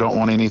there, but you don't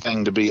want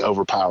anything to be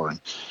overpowering.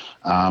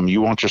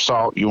 You want your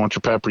salt, you want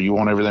your pepper, you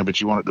want everything,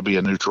 but you want it to be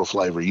a neutral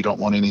flavor. You don't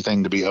want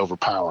anything to be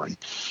overpowering.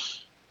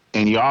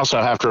 And you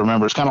also have to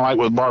remember, it's kind of like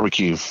with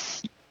barbecue.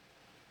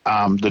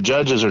 The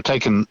judges are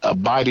taking a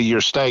bite of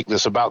your steak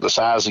that's about the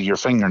size of your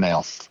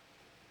fingernail,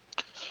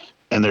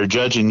 and they're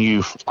judging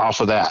you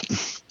off of that.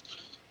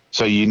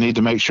 So you need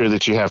to make sure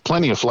that you have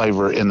plenty of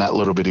flavor in that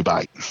little bitty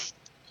bite.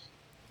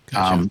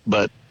 Gotcha.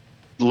 But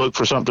look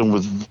for something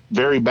with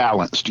very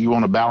balanced. You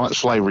want a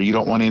balanced flavor. You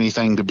don't want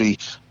anything to be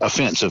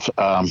offensive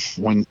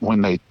when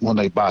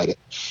they bite it.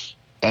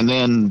 And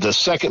then the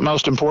second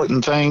most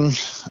important thing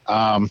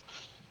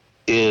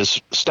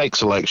is steak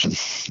selection.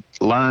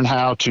 Learn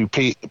how to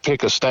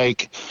pick a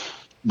steak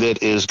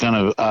that is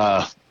going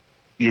to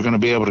you're going to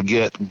be able to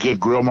get good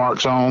grill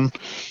marks on,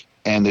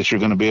 and that you're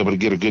going to be able to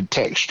get a good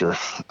texture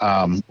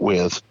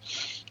with.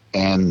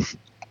 And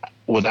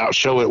without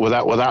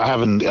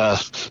having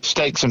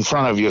steaks in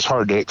front of you, it's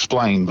hard to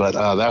explain. But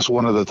that's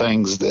one of the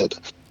things that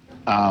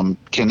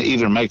can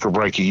either make or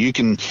break you. You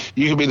can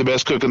be the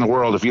best cook in the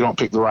world. If you don't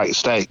pick the right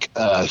steak,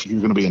 you're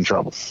going to be in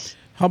trouble.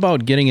 How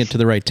about getting it to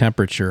the right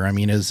temperature? I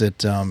mean, is it?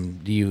 Do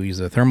you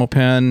use a thermal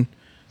pen?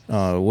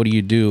 What do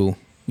you do?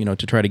 To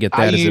try to get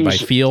that? Is it by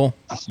feel?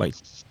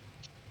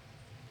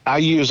 I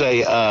use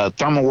a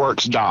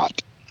ThermalWorks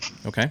Dot.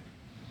 Okay.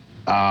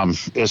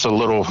 It's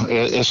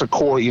a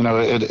cord.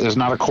 It is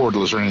not a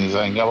cordless or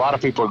anything. A lot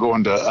of people are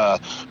going to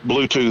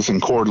Bluetooth and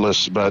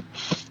cordless, but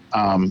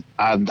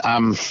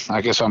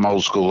I guess I'm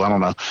old school. I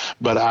don't know,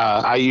 but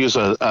I use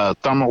a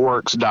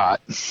ThermalWorks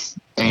Dot,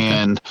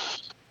 and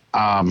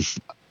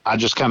I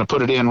just kind of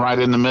put it in right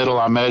in the middle.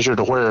 I measure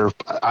to where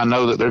I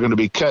know that they're going to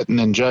be cutting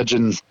and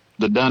judging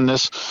the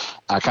doneness.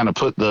 I kind of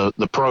put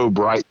the probe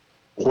right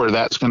where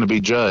that's going to be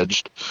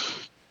judged,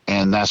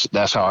 and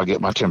that's how I get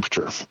my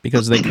temperature.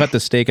 Because they cut the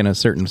steak in a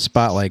certain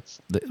spot, like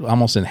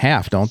almost in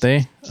half, don't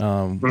they?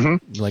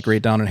 Like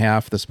right down in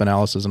half. The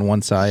spinalis is on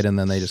one side, and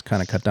then they just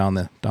kind of cut down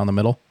the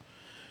middle.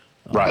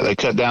 Right, they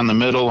cut down the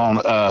middle on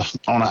an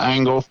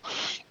angle,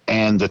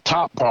 and the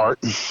top part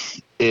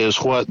is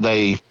what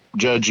they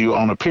judge you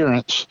on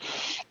appearance,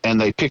 and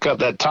they pick up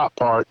that top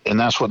part, and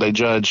that's what they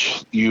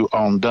judge you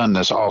on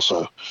doneness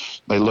also.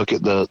 They look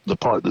at the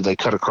part that they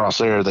cut across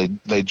there,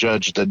 they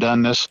judge the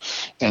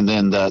doneness, and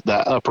then that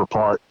upper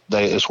part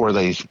is where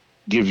they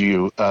give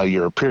you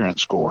your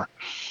appearance score.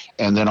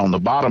 And then on the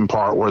bottom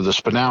part where the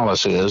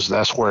spinalis is,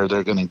 that's where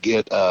they're going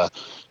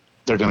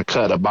to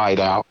cut a bite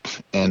out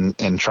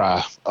and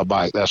try a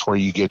bite. That's where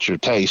you get your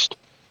taste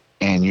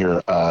and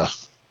your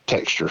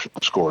texture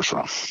scores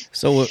from.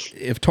 So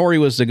if Tori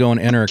was to go and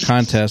enter a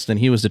contest and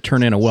he was to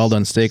turn in a well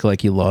done steak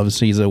like he loves,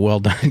 he's a well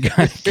done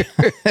guy.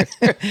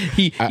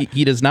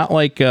 he does not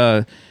like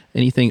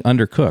anything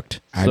undercooked.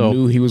 I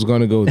knew he was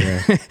going to go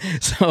there.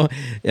 So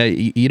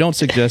you don't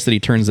suggest that he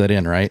turns that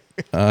in, right?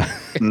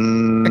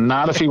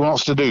 Not if he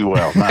wants to do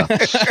well.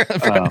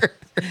 No.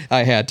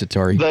 I had to,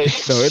 Tori. No,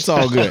 it's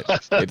all good.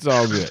 It's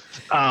all good.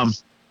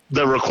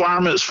 The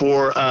requirements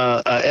for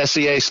a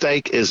SCA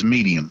steak is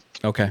medium.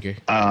 Okay.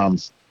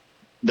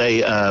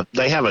 They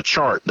have a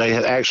chart. They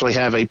actually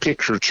have a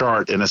picture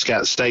chart, and it's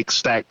got steaks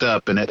stacked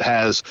up, and it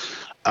has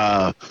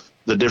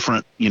the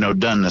different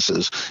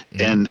donenesses.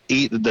 Mm-hmm.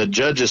 And the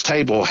judge's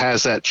table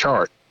has that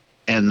chart,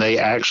 and they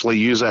actually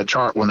use that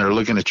chart when they're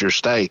looking at your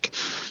steak,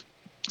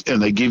 and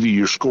they give you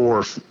your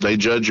score. They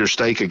judge your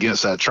steak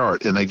against that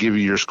chart, and they give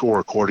you your score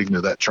according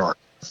to that chart.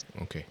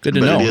 Okay, good to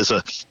know.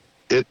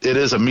 It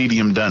is a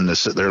medium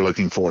doneness that they're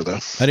looking for, though.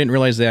 I didn't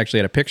realize they actually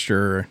had a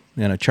picture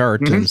and a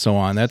chart and so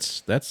on.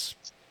 That's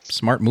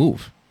smart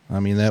move.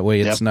 I mean, that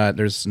way there's not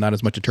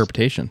as much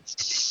interpretation.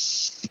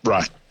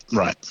 Right.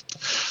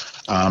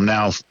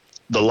 Now,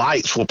 the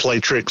lights will play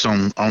tricks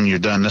on your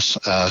doneness.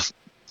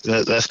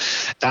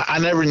 I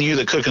never knew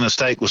that cooking a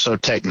steak was so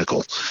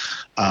technical.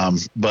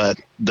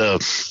 But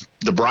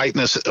the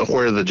brightness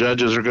where the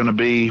judges are going to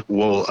be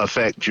will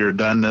affect your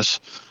doneness.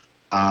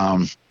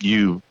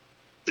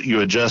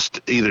 You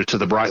adjust either to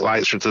the bright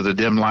lights or to the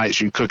dim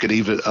lights. You cook it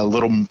even a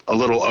little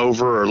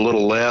over or a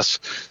little less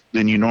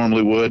than you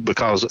normally would,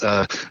 because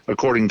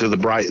according to the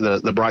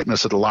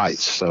brightness of the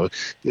lights. So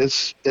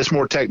it's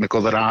more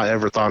technical than I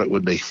ever thought it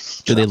would be.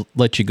 Do they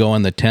let you go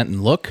in the tent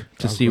and look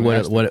to see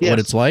what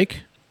it's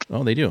like?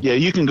 Oh, they do. Yeah,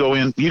 you can go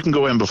in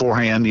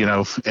beforehand,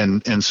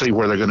 and see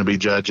where they're going to be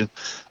judging.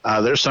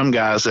 There's some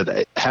guys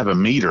that have a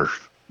meter,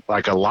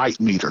 like a light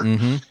meter,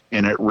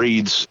 and it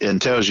reads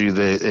and tells you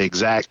the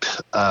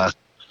exact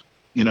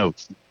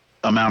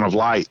amount of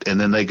light, and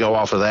then they go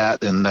off of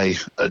that and they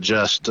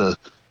adjust to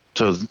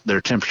their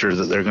temperature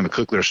that they're going to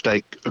cook their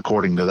steak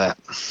according to that.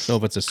 So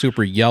if it's a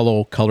super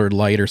yellow colored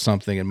light or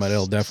something,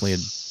 it'll definitely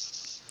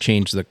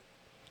change the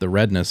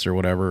redness or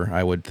whatever,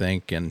 I would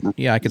think. And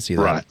yeah, I could see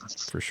that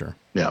for sure.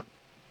 Yeah.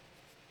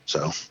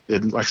 So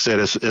like I said,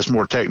 it's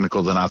more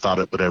technical than I thought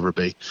it would ever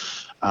be.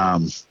 I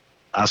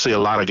see a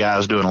lot of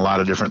guys doing a lot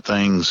of different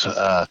things.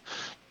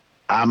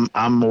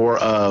 I'm more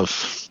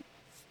of,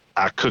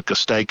 I cook a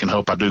steak and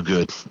hope I do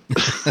good.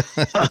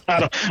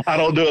 I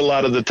don't do a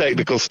lot of the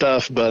technical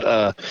stuff,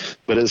 but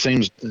it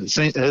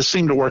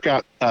seemed to work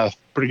out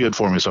pretty good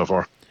for me so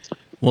far.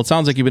 Well, it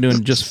sounds like you've been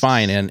doing just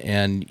fine,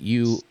 and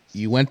you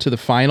went to the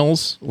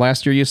finals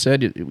last year. You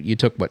said you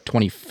took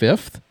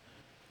 25th.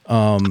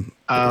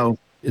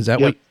 Is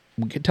that what?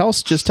 Tell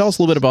us a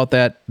little bit about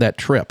that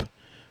trip.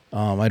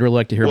 I'd really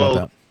like to hear about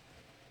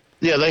that.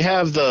 Yeah, they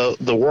have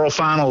the World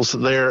Finals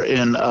there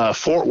in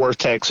Fort Worth,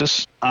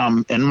 Texas,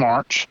 in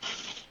March,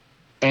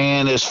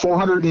 and it's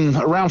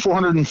around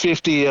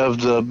 450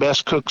 of the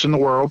best cooks in the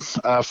world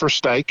for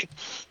steak,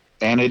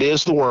 and it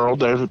is the world.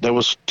 There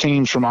was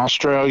teams from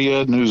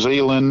Australia, New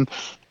Zealand,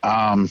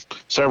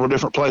 several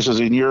different places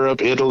in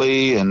Europe,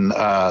 Italy, and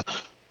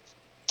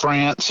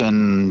France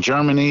and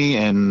Germany,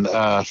 and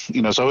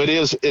so it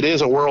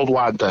is a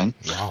worldwide thing.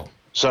 Wow.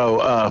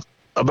 So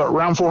about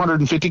around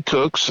 450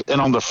 cooks,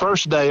 and on the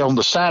first day, on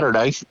the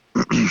Saturday,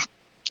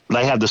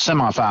 they had the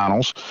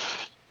semifinals,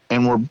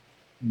 and we're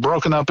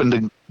broken up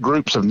into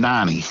groups of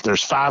 90.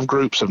 There's 5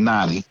 groups of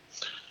 90,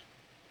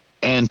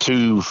 and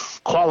to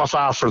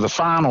qualify for the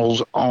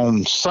finals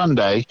on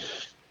Sunday,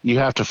 you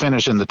have to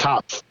finish in the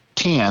top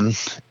 10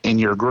 in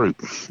your group.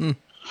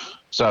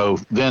 So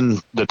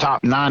then the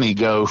top 90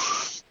 go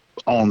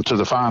on to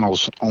the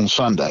finals on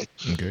Sunday.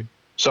 Okay.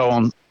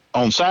 So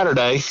on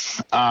Saturday,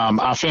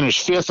 I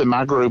finished 5th in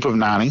my group of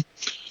 90,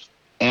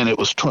 and I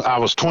was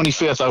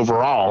 25th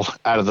overall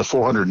out of the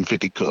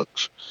 450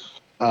 cooks.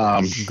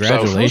 Congratulations!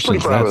 So I was pretty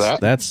proud of that.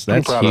 That's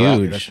Pretty proud of that.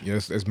 huge.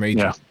 Yes, that's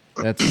major.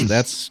 Yeah.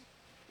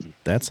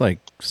 That's like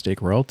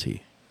steak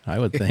royalty, I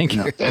would think.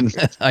 Yeah. And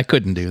I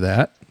couldn't do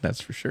that.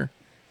 That's for sure.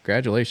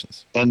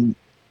 Congratulations.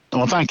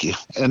 well, thank you.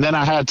 And then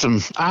I had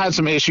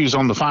some issues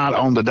on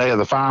the day of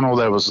the final.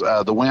 There was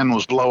the wind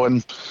was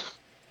blowing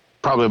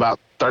probably about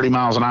 30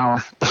 miles an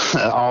hour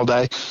all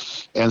day,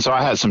 and so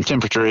I had some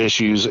temperature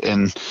issues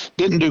and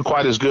didn't do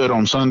quite as good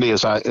on Sunday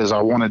as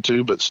I wanted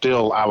to. But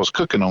still, I was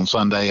cooking on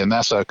Sunday, and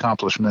that's an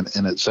accomplishment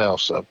in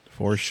itself. So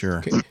For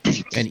sure.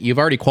 And you've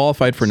already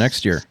qualified for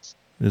next year,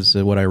 is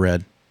what I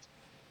read.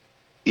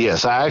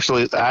 yes, I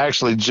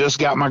actually just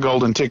got my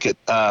golden ticket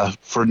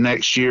for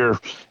next year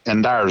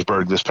in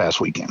Dyersburg this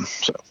past weekend.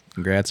 So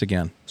Congrats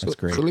again. That's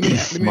great. So let me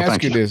ask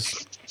thank you you.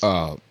 this: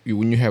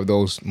 when you have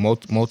those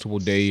multiple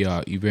day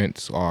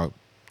events or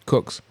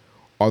cooks,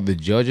 are the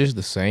judges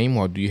the same,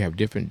 or do you have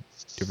different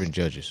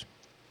judges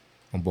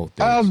on both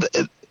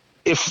days?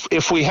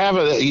 If we have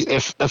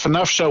if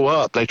enough show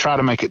up, they try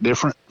to make it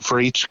different for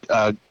each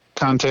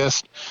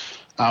contest.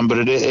 But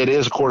it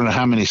is according to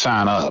how many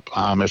sign up.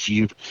 If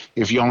you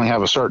only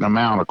have a certain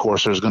amount, of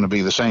course, there's going to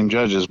be the same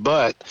judges.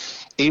 But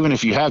even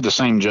if you have the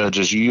same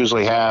judges, you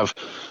usually have,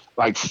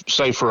 like,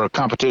 say for a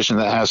competition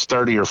that has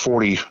 30 or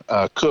 40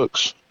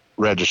 cooks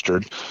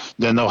registered,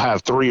 then they'll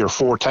have 3 or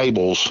 4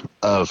 tables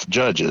of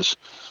judges.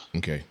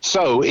 Okay.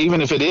 So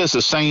even if it is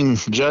the same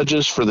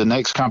judges for the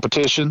next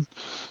competition,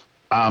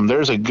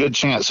 there's a good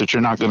chance that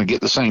you're not going to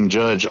get the same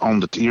judge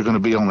you're going to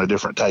be on a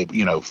different table.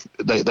 You know,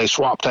 they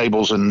swap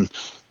tables and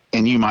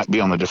you might be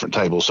on a different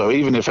table. So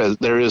even if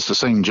there is the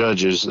same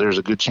judges, there's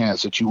a good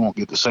chance that you won't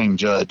get the same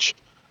judge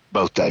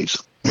both days.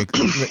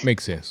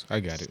 Makes sense. I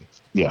got it.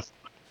 Yeah.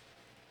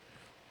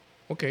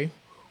 Okay.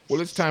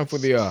 Well, it's time for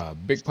the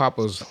Big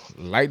Papa's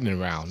lightning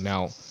round.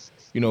 Now,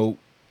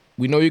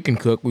 we know you can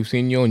cook. We've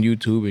seen you on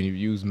YouTube, and you've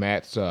used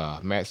Matt's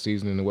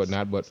seasoning and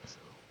whatnot. But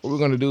what we're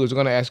going to do is we're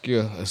going to ask you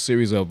a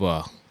series of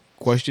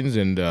questions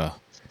and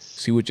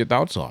see what your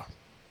thoughts are.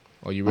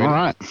 Are you ready? All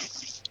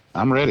right.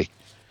 I'm ready.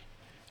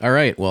 All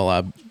right.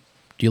 Well, do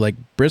you like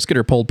brisket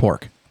or pulled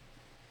pork?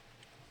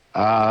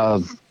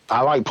 I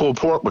like pulled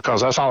pork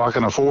because that's all I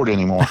can afford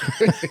anymore.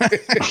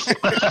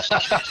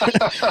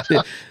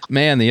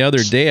 Man, the other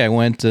day I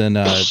went and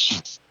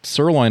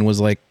sirloin was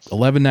like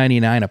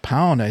 $11.99 a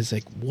pound. I was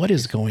like, "What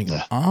is going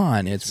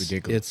on?" It's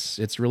ridiculous.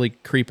 It's really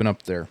creeping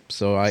up there.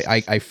 So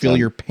I feel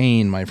your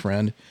pain, my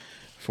friend,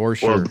 for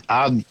sure.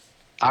 Well,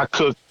 I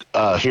cook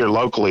here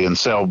locally and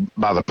sell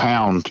by the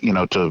pound,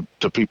 to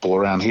people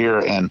around here.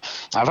 And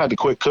I've had to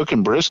quit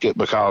cooking brisket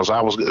because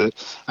I'd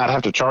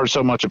have to charge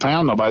so much a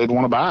pound. Nobody'd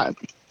want to buy it.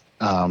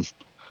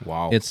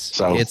 Wow.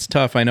 It's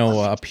tough. I know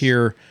up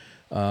here,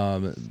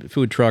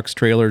 food trucks,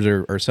 trailers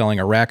are selling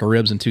a rack of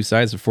ribs and 2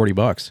 sides for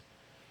 $40.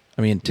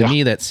 I mean, to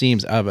me, that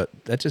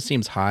just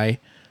seems high,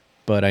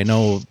 but I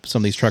know some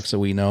of these trucks that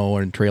we know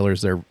and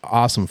trailers, they're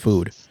awesome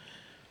food,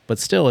 but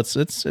still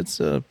it's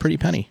a pretty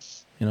penny,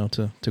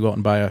 to go out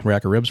and buy a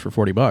rack of ribs for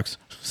 $40.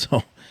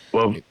 So,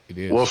 well, it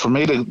is. Well, for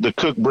me to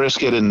cook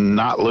brisket and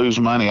not lose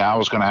money, I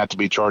was going to have to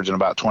be charging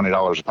about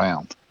 $20 a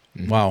pound.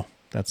 Wow.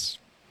 That's,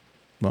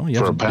 well, you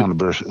for have a to pound of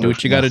brisket. do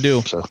what you got to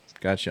do. So,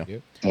 Gotcha.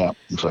 Yep. yeah.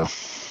 So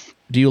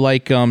Do you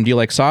like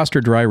sauced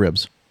or dry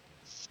ribs?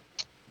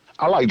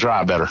 I like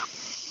dry better.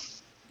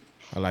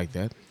 I like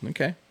that.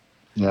 Okay.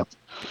 Yep.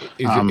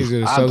 Is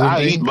it a southern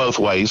I thing? eat both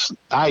ways.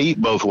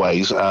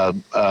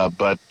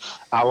 But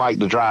I like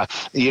the dry.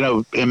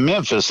 In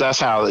Memphis, that's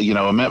how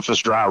a Memphis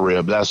dry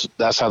rib.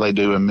 That's how they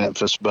do in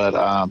Memphis. But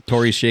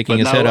Tori's shaking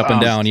his head up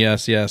and down.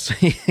 Yes,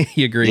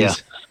 he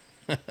agrees.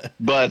 Yeah.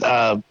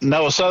 But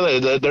no,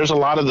 there's a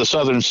lot of the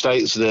southern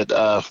states that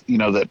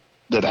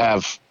that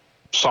have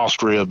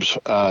sauced ribs.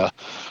 But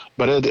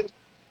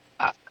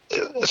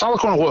it's all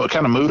according to what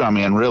kind of mood I'm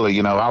in, really.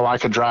 I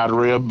like a dried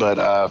rib, but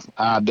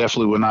I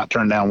definitely would not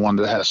turn down one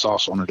that has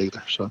sauce on it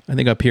either. So I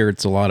think up here,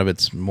 a lot of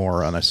it's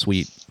more on a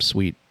sweet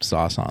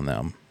sauce on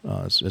them.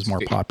 Is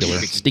more popular.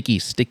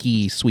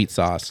 Sticky, sweet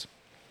sauce.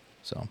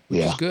 So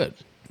which is good.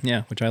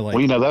 yeah, which I like.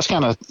 Well, that's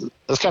kind of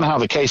how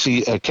the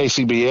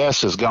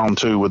KCBS has gone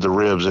too with the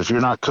ribs. If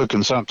you're not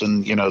cooking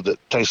something, that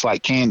tastes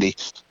like candy,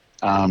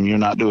 you're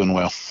not doing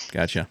well.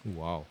 Gotcha.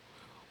 Wow.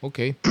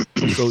 Okay.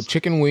 So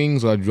chicken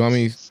wings or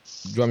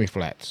drummy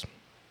flats?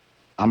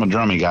 I'm a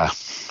drummy guy,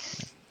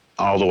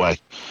 all the way.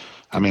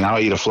 I mean, I'll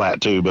eat a flat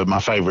too, but my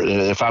favorite,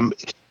 if I'm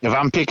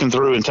picking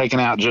through and taking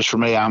out just for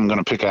me, I'm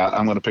gonna pick out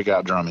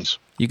drummies.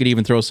 You could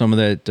even throw some of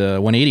that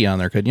 180 on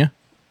there, couldn't you?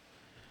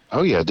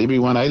 Oh yeah, DB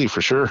 180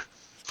 for sure.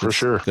 For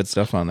sure. Good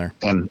stuff on there.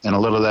 And a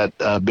little of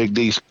that Big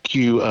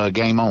DQ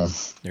Game On.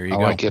 There you I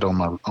go. I like it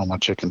on my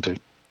chicken too.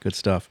 Good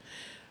stuff.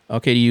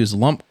 Okay, you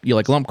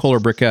like lump coal or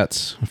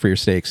briquettes for your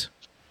steaks?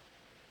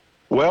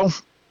 Well,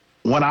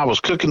 when I was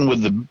cooking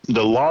with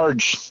the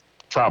large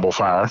tribal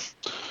fire,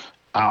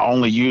 I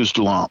only used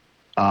lump.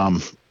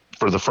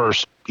 For the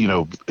first,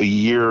 a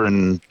year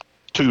and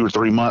 2 or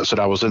 3 months that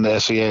I was in the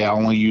SCA, I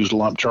only used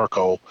lump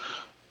charcoal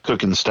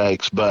cooking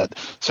steaks. But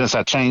since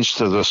I changed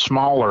to the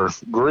smaller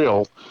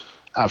grill,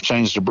 I've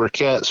changed to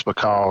briquettes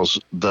because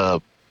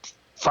the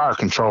fire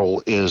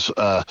control is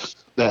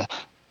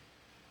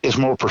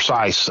more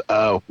precise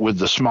with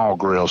the small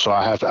grill. So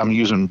I'm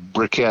using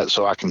briquettes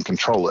so I can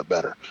control it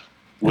better.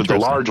 With the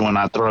large one,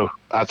 I throw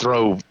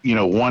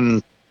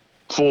one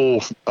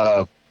full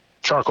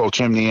charcoal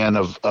chimney in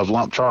of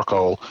lump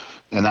charcoal,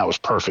 and that was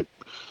perfect.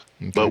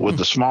 Okay. But with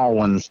the small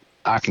one,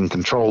 I can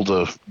control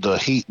the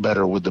heat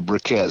better with the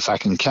briquettes. I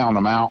can count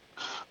them out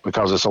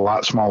because it's a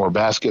lot smaller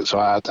basket. So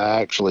I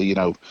actually,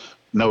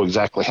 know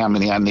exactly how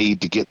many I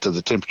need to get to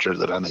the temperature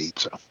that I need.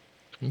 So,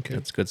 okay,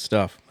 that's good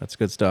stuff.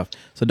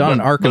 So down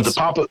in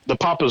Arkansas, but the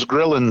Papa's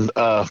grilling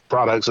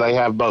products, they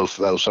have both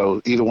though.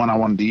 So either one I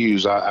wanted to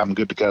use, I'm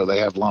good to go. They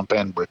have lump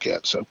and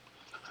briquette. So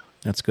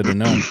that's good to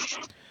know.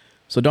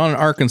 So down in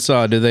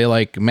Arkansas, do they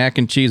like mac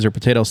and cheese or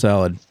potato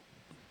salad?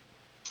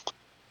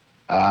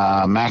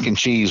 Mac and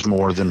cheese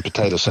more than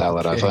potato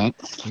salad, okay. I think.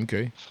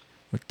 Okay.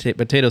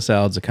 Potato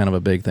salad's a kind of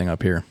a big thing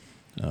up here.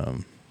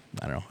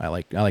 I don't know. I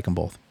like them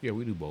both. Yeah,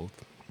 we do both.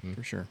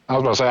 For sure. I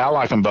was about to say I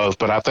like them both,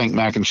 but I think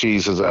mac and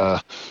cheese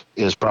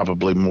is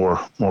probably more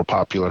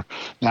popular.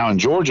 Now in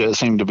Georgia, it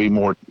seemed to be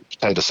more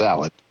potato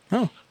salad.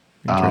 Oh,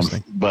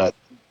 interesting. But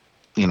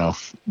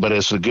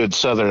it's a good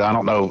southern. I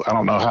don't know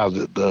how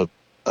the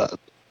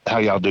how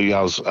y'all do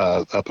y'all's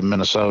up in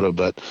Minnesota,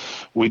 but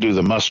we do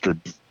the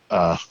mustard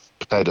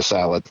potato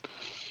salad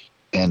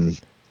in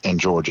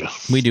Georgia.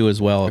 We do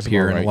as well up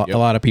here, right. And a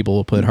lot of people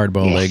will put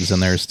hard-boiled eggs in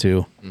theirs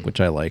too,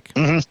 which I like.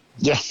 Mm-hmm.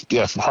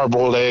 Yeah,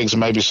 hard-boiled eggs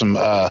and maybe some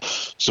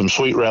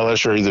sweet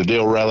relish or either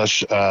dill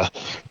relish,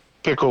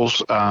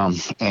 pickles,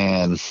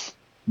 and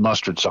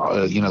mustard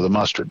sauce. The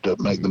mustard to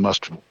make the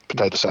mustard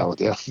potato salad.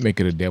 Yeah, make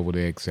it a deviled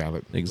egg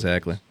salad.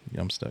 Exactly.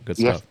 Yum stuff. Good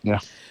stuff. Yeah.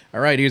 All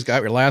right, here's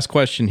got your last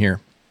question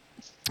here.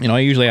 I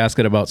usually ask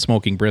it about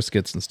smoking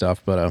briskets and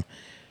stuff, but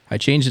I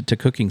changed it to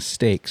cooking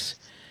steaks.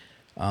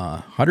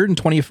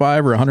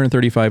 125 or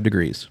 135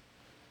 degrees.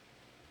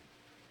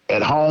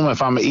 At home,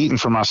 if I'm eating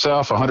for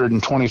myself,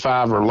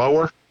 125 or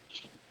lower.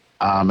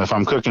 If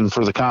I'm cooking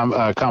for the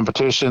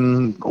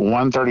competition,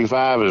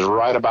 135 is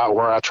right about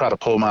where I try to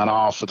pull mine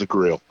off of the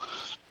grill.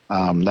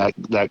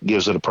 That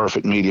gives it a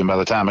perfect medium. By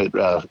the time it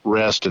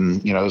rests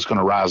and it's going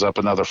to rise up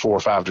another 4 or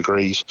 5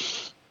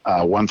 degrees,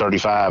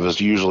 135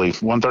 is usually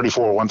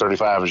 134 or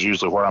 135 is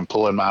usually where I'm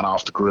pulling mine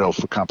off the grill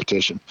for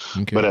competition.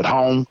 Okay. But at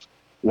home,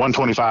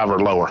 125 or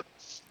lower.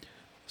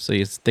 So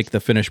you think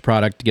the finished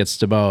product gets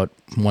to about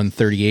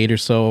 138 or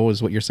so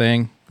is what you're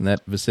saying, in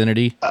that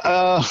vicinity?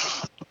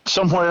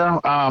 Somewhere.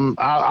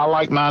 I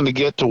like mine to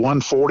get to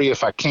 140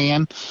 if I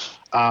can.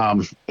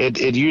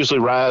 It usually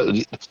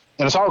rises,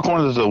 and it's all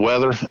according to the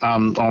weather.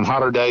 On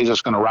hotter days,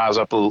 it's going to rise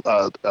up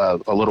a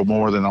little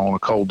more than on a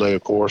cold day,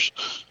 of course.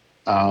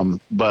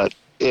 But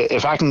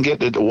if I can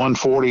get it to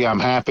 140,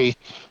 I'm happy.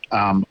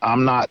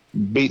 I'm not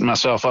beating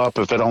myself up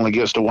if it only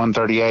gets to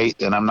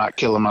 138, and I'm not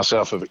killing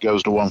myself if it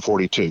goes to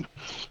 142.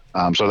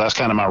 So that's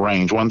kind of my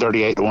range,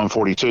 138 to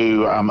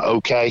 142. I'm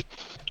okay,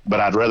 but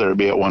I'd rather it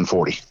be at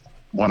 140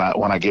 when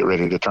I get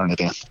ready to turn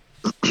it in.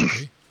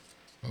 Okay.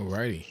 All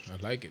righty, I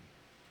like it.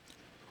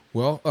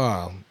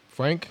 Well,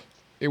 Frank,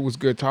 it was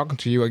good talking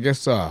to you. I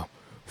guess for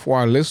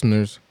our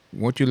listeners,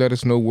 won't you let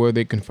us know where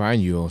they can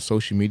find you on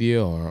social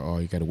media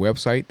or you got a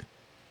website?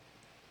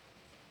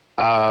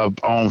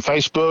 On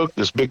Facebook,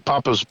 it's Big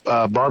Papa's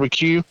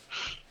Barbecue.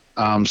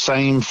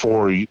 Same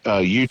for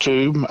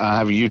YouTube. I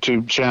have a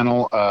YouTube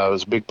channel.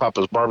 It's Big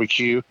Papa's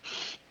Barbecue,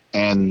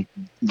 and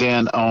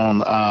then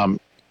on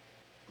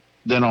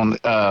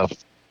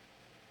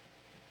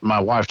my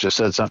wife just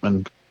said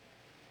something.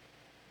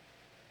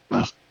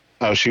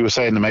 She was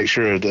saying to make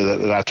sure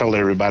that I told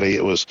everybody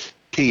it was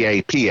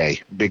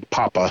PAPA, Big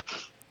Papa,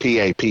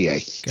 PAPA.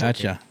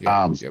 Gotcha.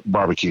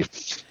 Barbecue,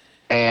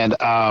 and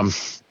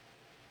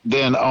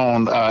then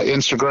on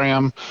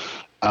Instagram,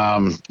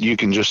 you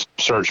can just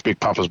search Big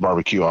Papa's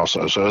Barbecue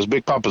also. So it's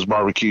Big Papa's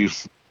Barbecue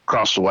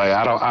across the way.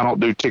 I don't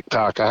do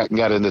TikTok. I haven't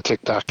got into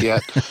TikTok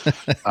yet.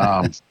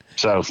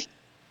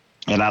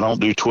 And I don't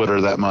do Twitter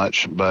that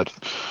much, but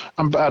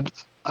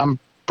I'm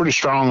pretty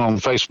strong on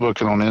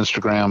Facebook and on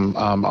Instagram.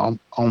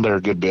 On there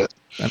a good bit.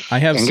 I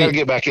have got to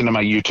get back into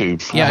my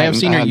YouTube. Yeah, I have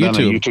seen your done a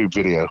YouTube. YouTube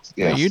video.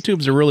 Yeah,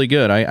 YouTubes are really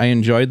good. I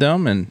enjoyed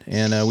them, and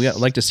we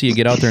like to see you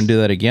get out there and do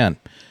that again.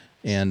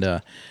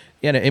 And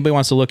anybody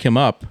wants to look him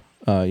up,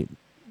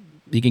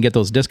 you can get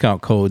those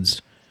discount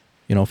codes,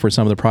 for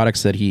some of the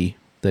products that he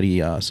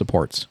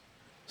supports.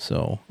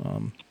 So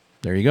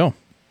there you go.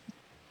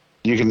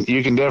 You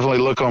can definitely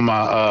look on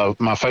my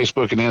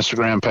Facebook and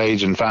Instagram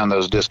page and find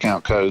those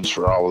discount codes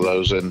for all of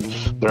those, and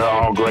they're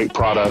all great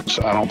products.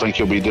 I don't think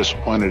you'll be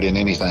disappointed in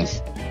anything.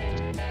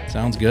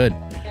 Sounds good.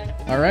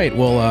 All right,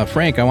 well,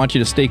 Frank, I want you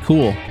to stay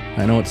cool.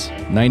 I know it's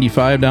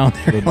 95 down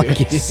there. A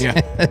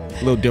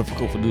little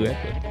difficult to do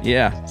that. But.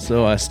 Yeah,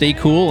 so stay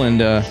cool, and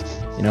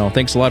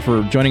thanks a lot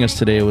for joining us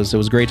today. It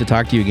was great to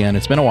talk to you again.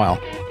 It's been a while,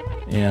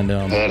 and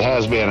it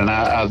has been,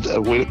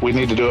 and we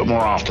need to do it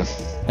more often.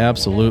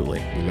 Absolutely.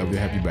 We'd love to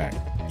have you back.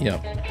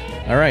 Yep.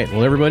 All right.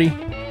 Well, everybody,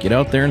 get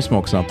out there and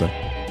smoke something.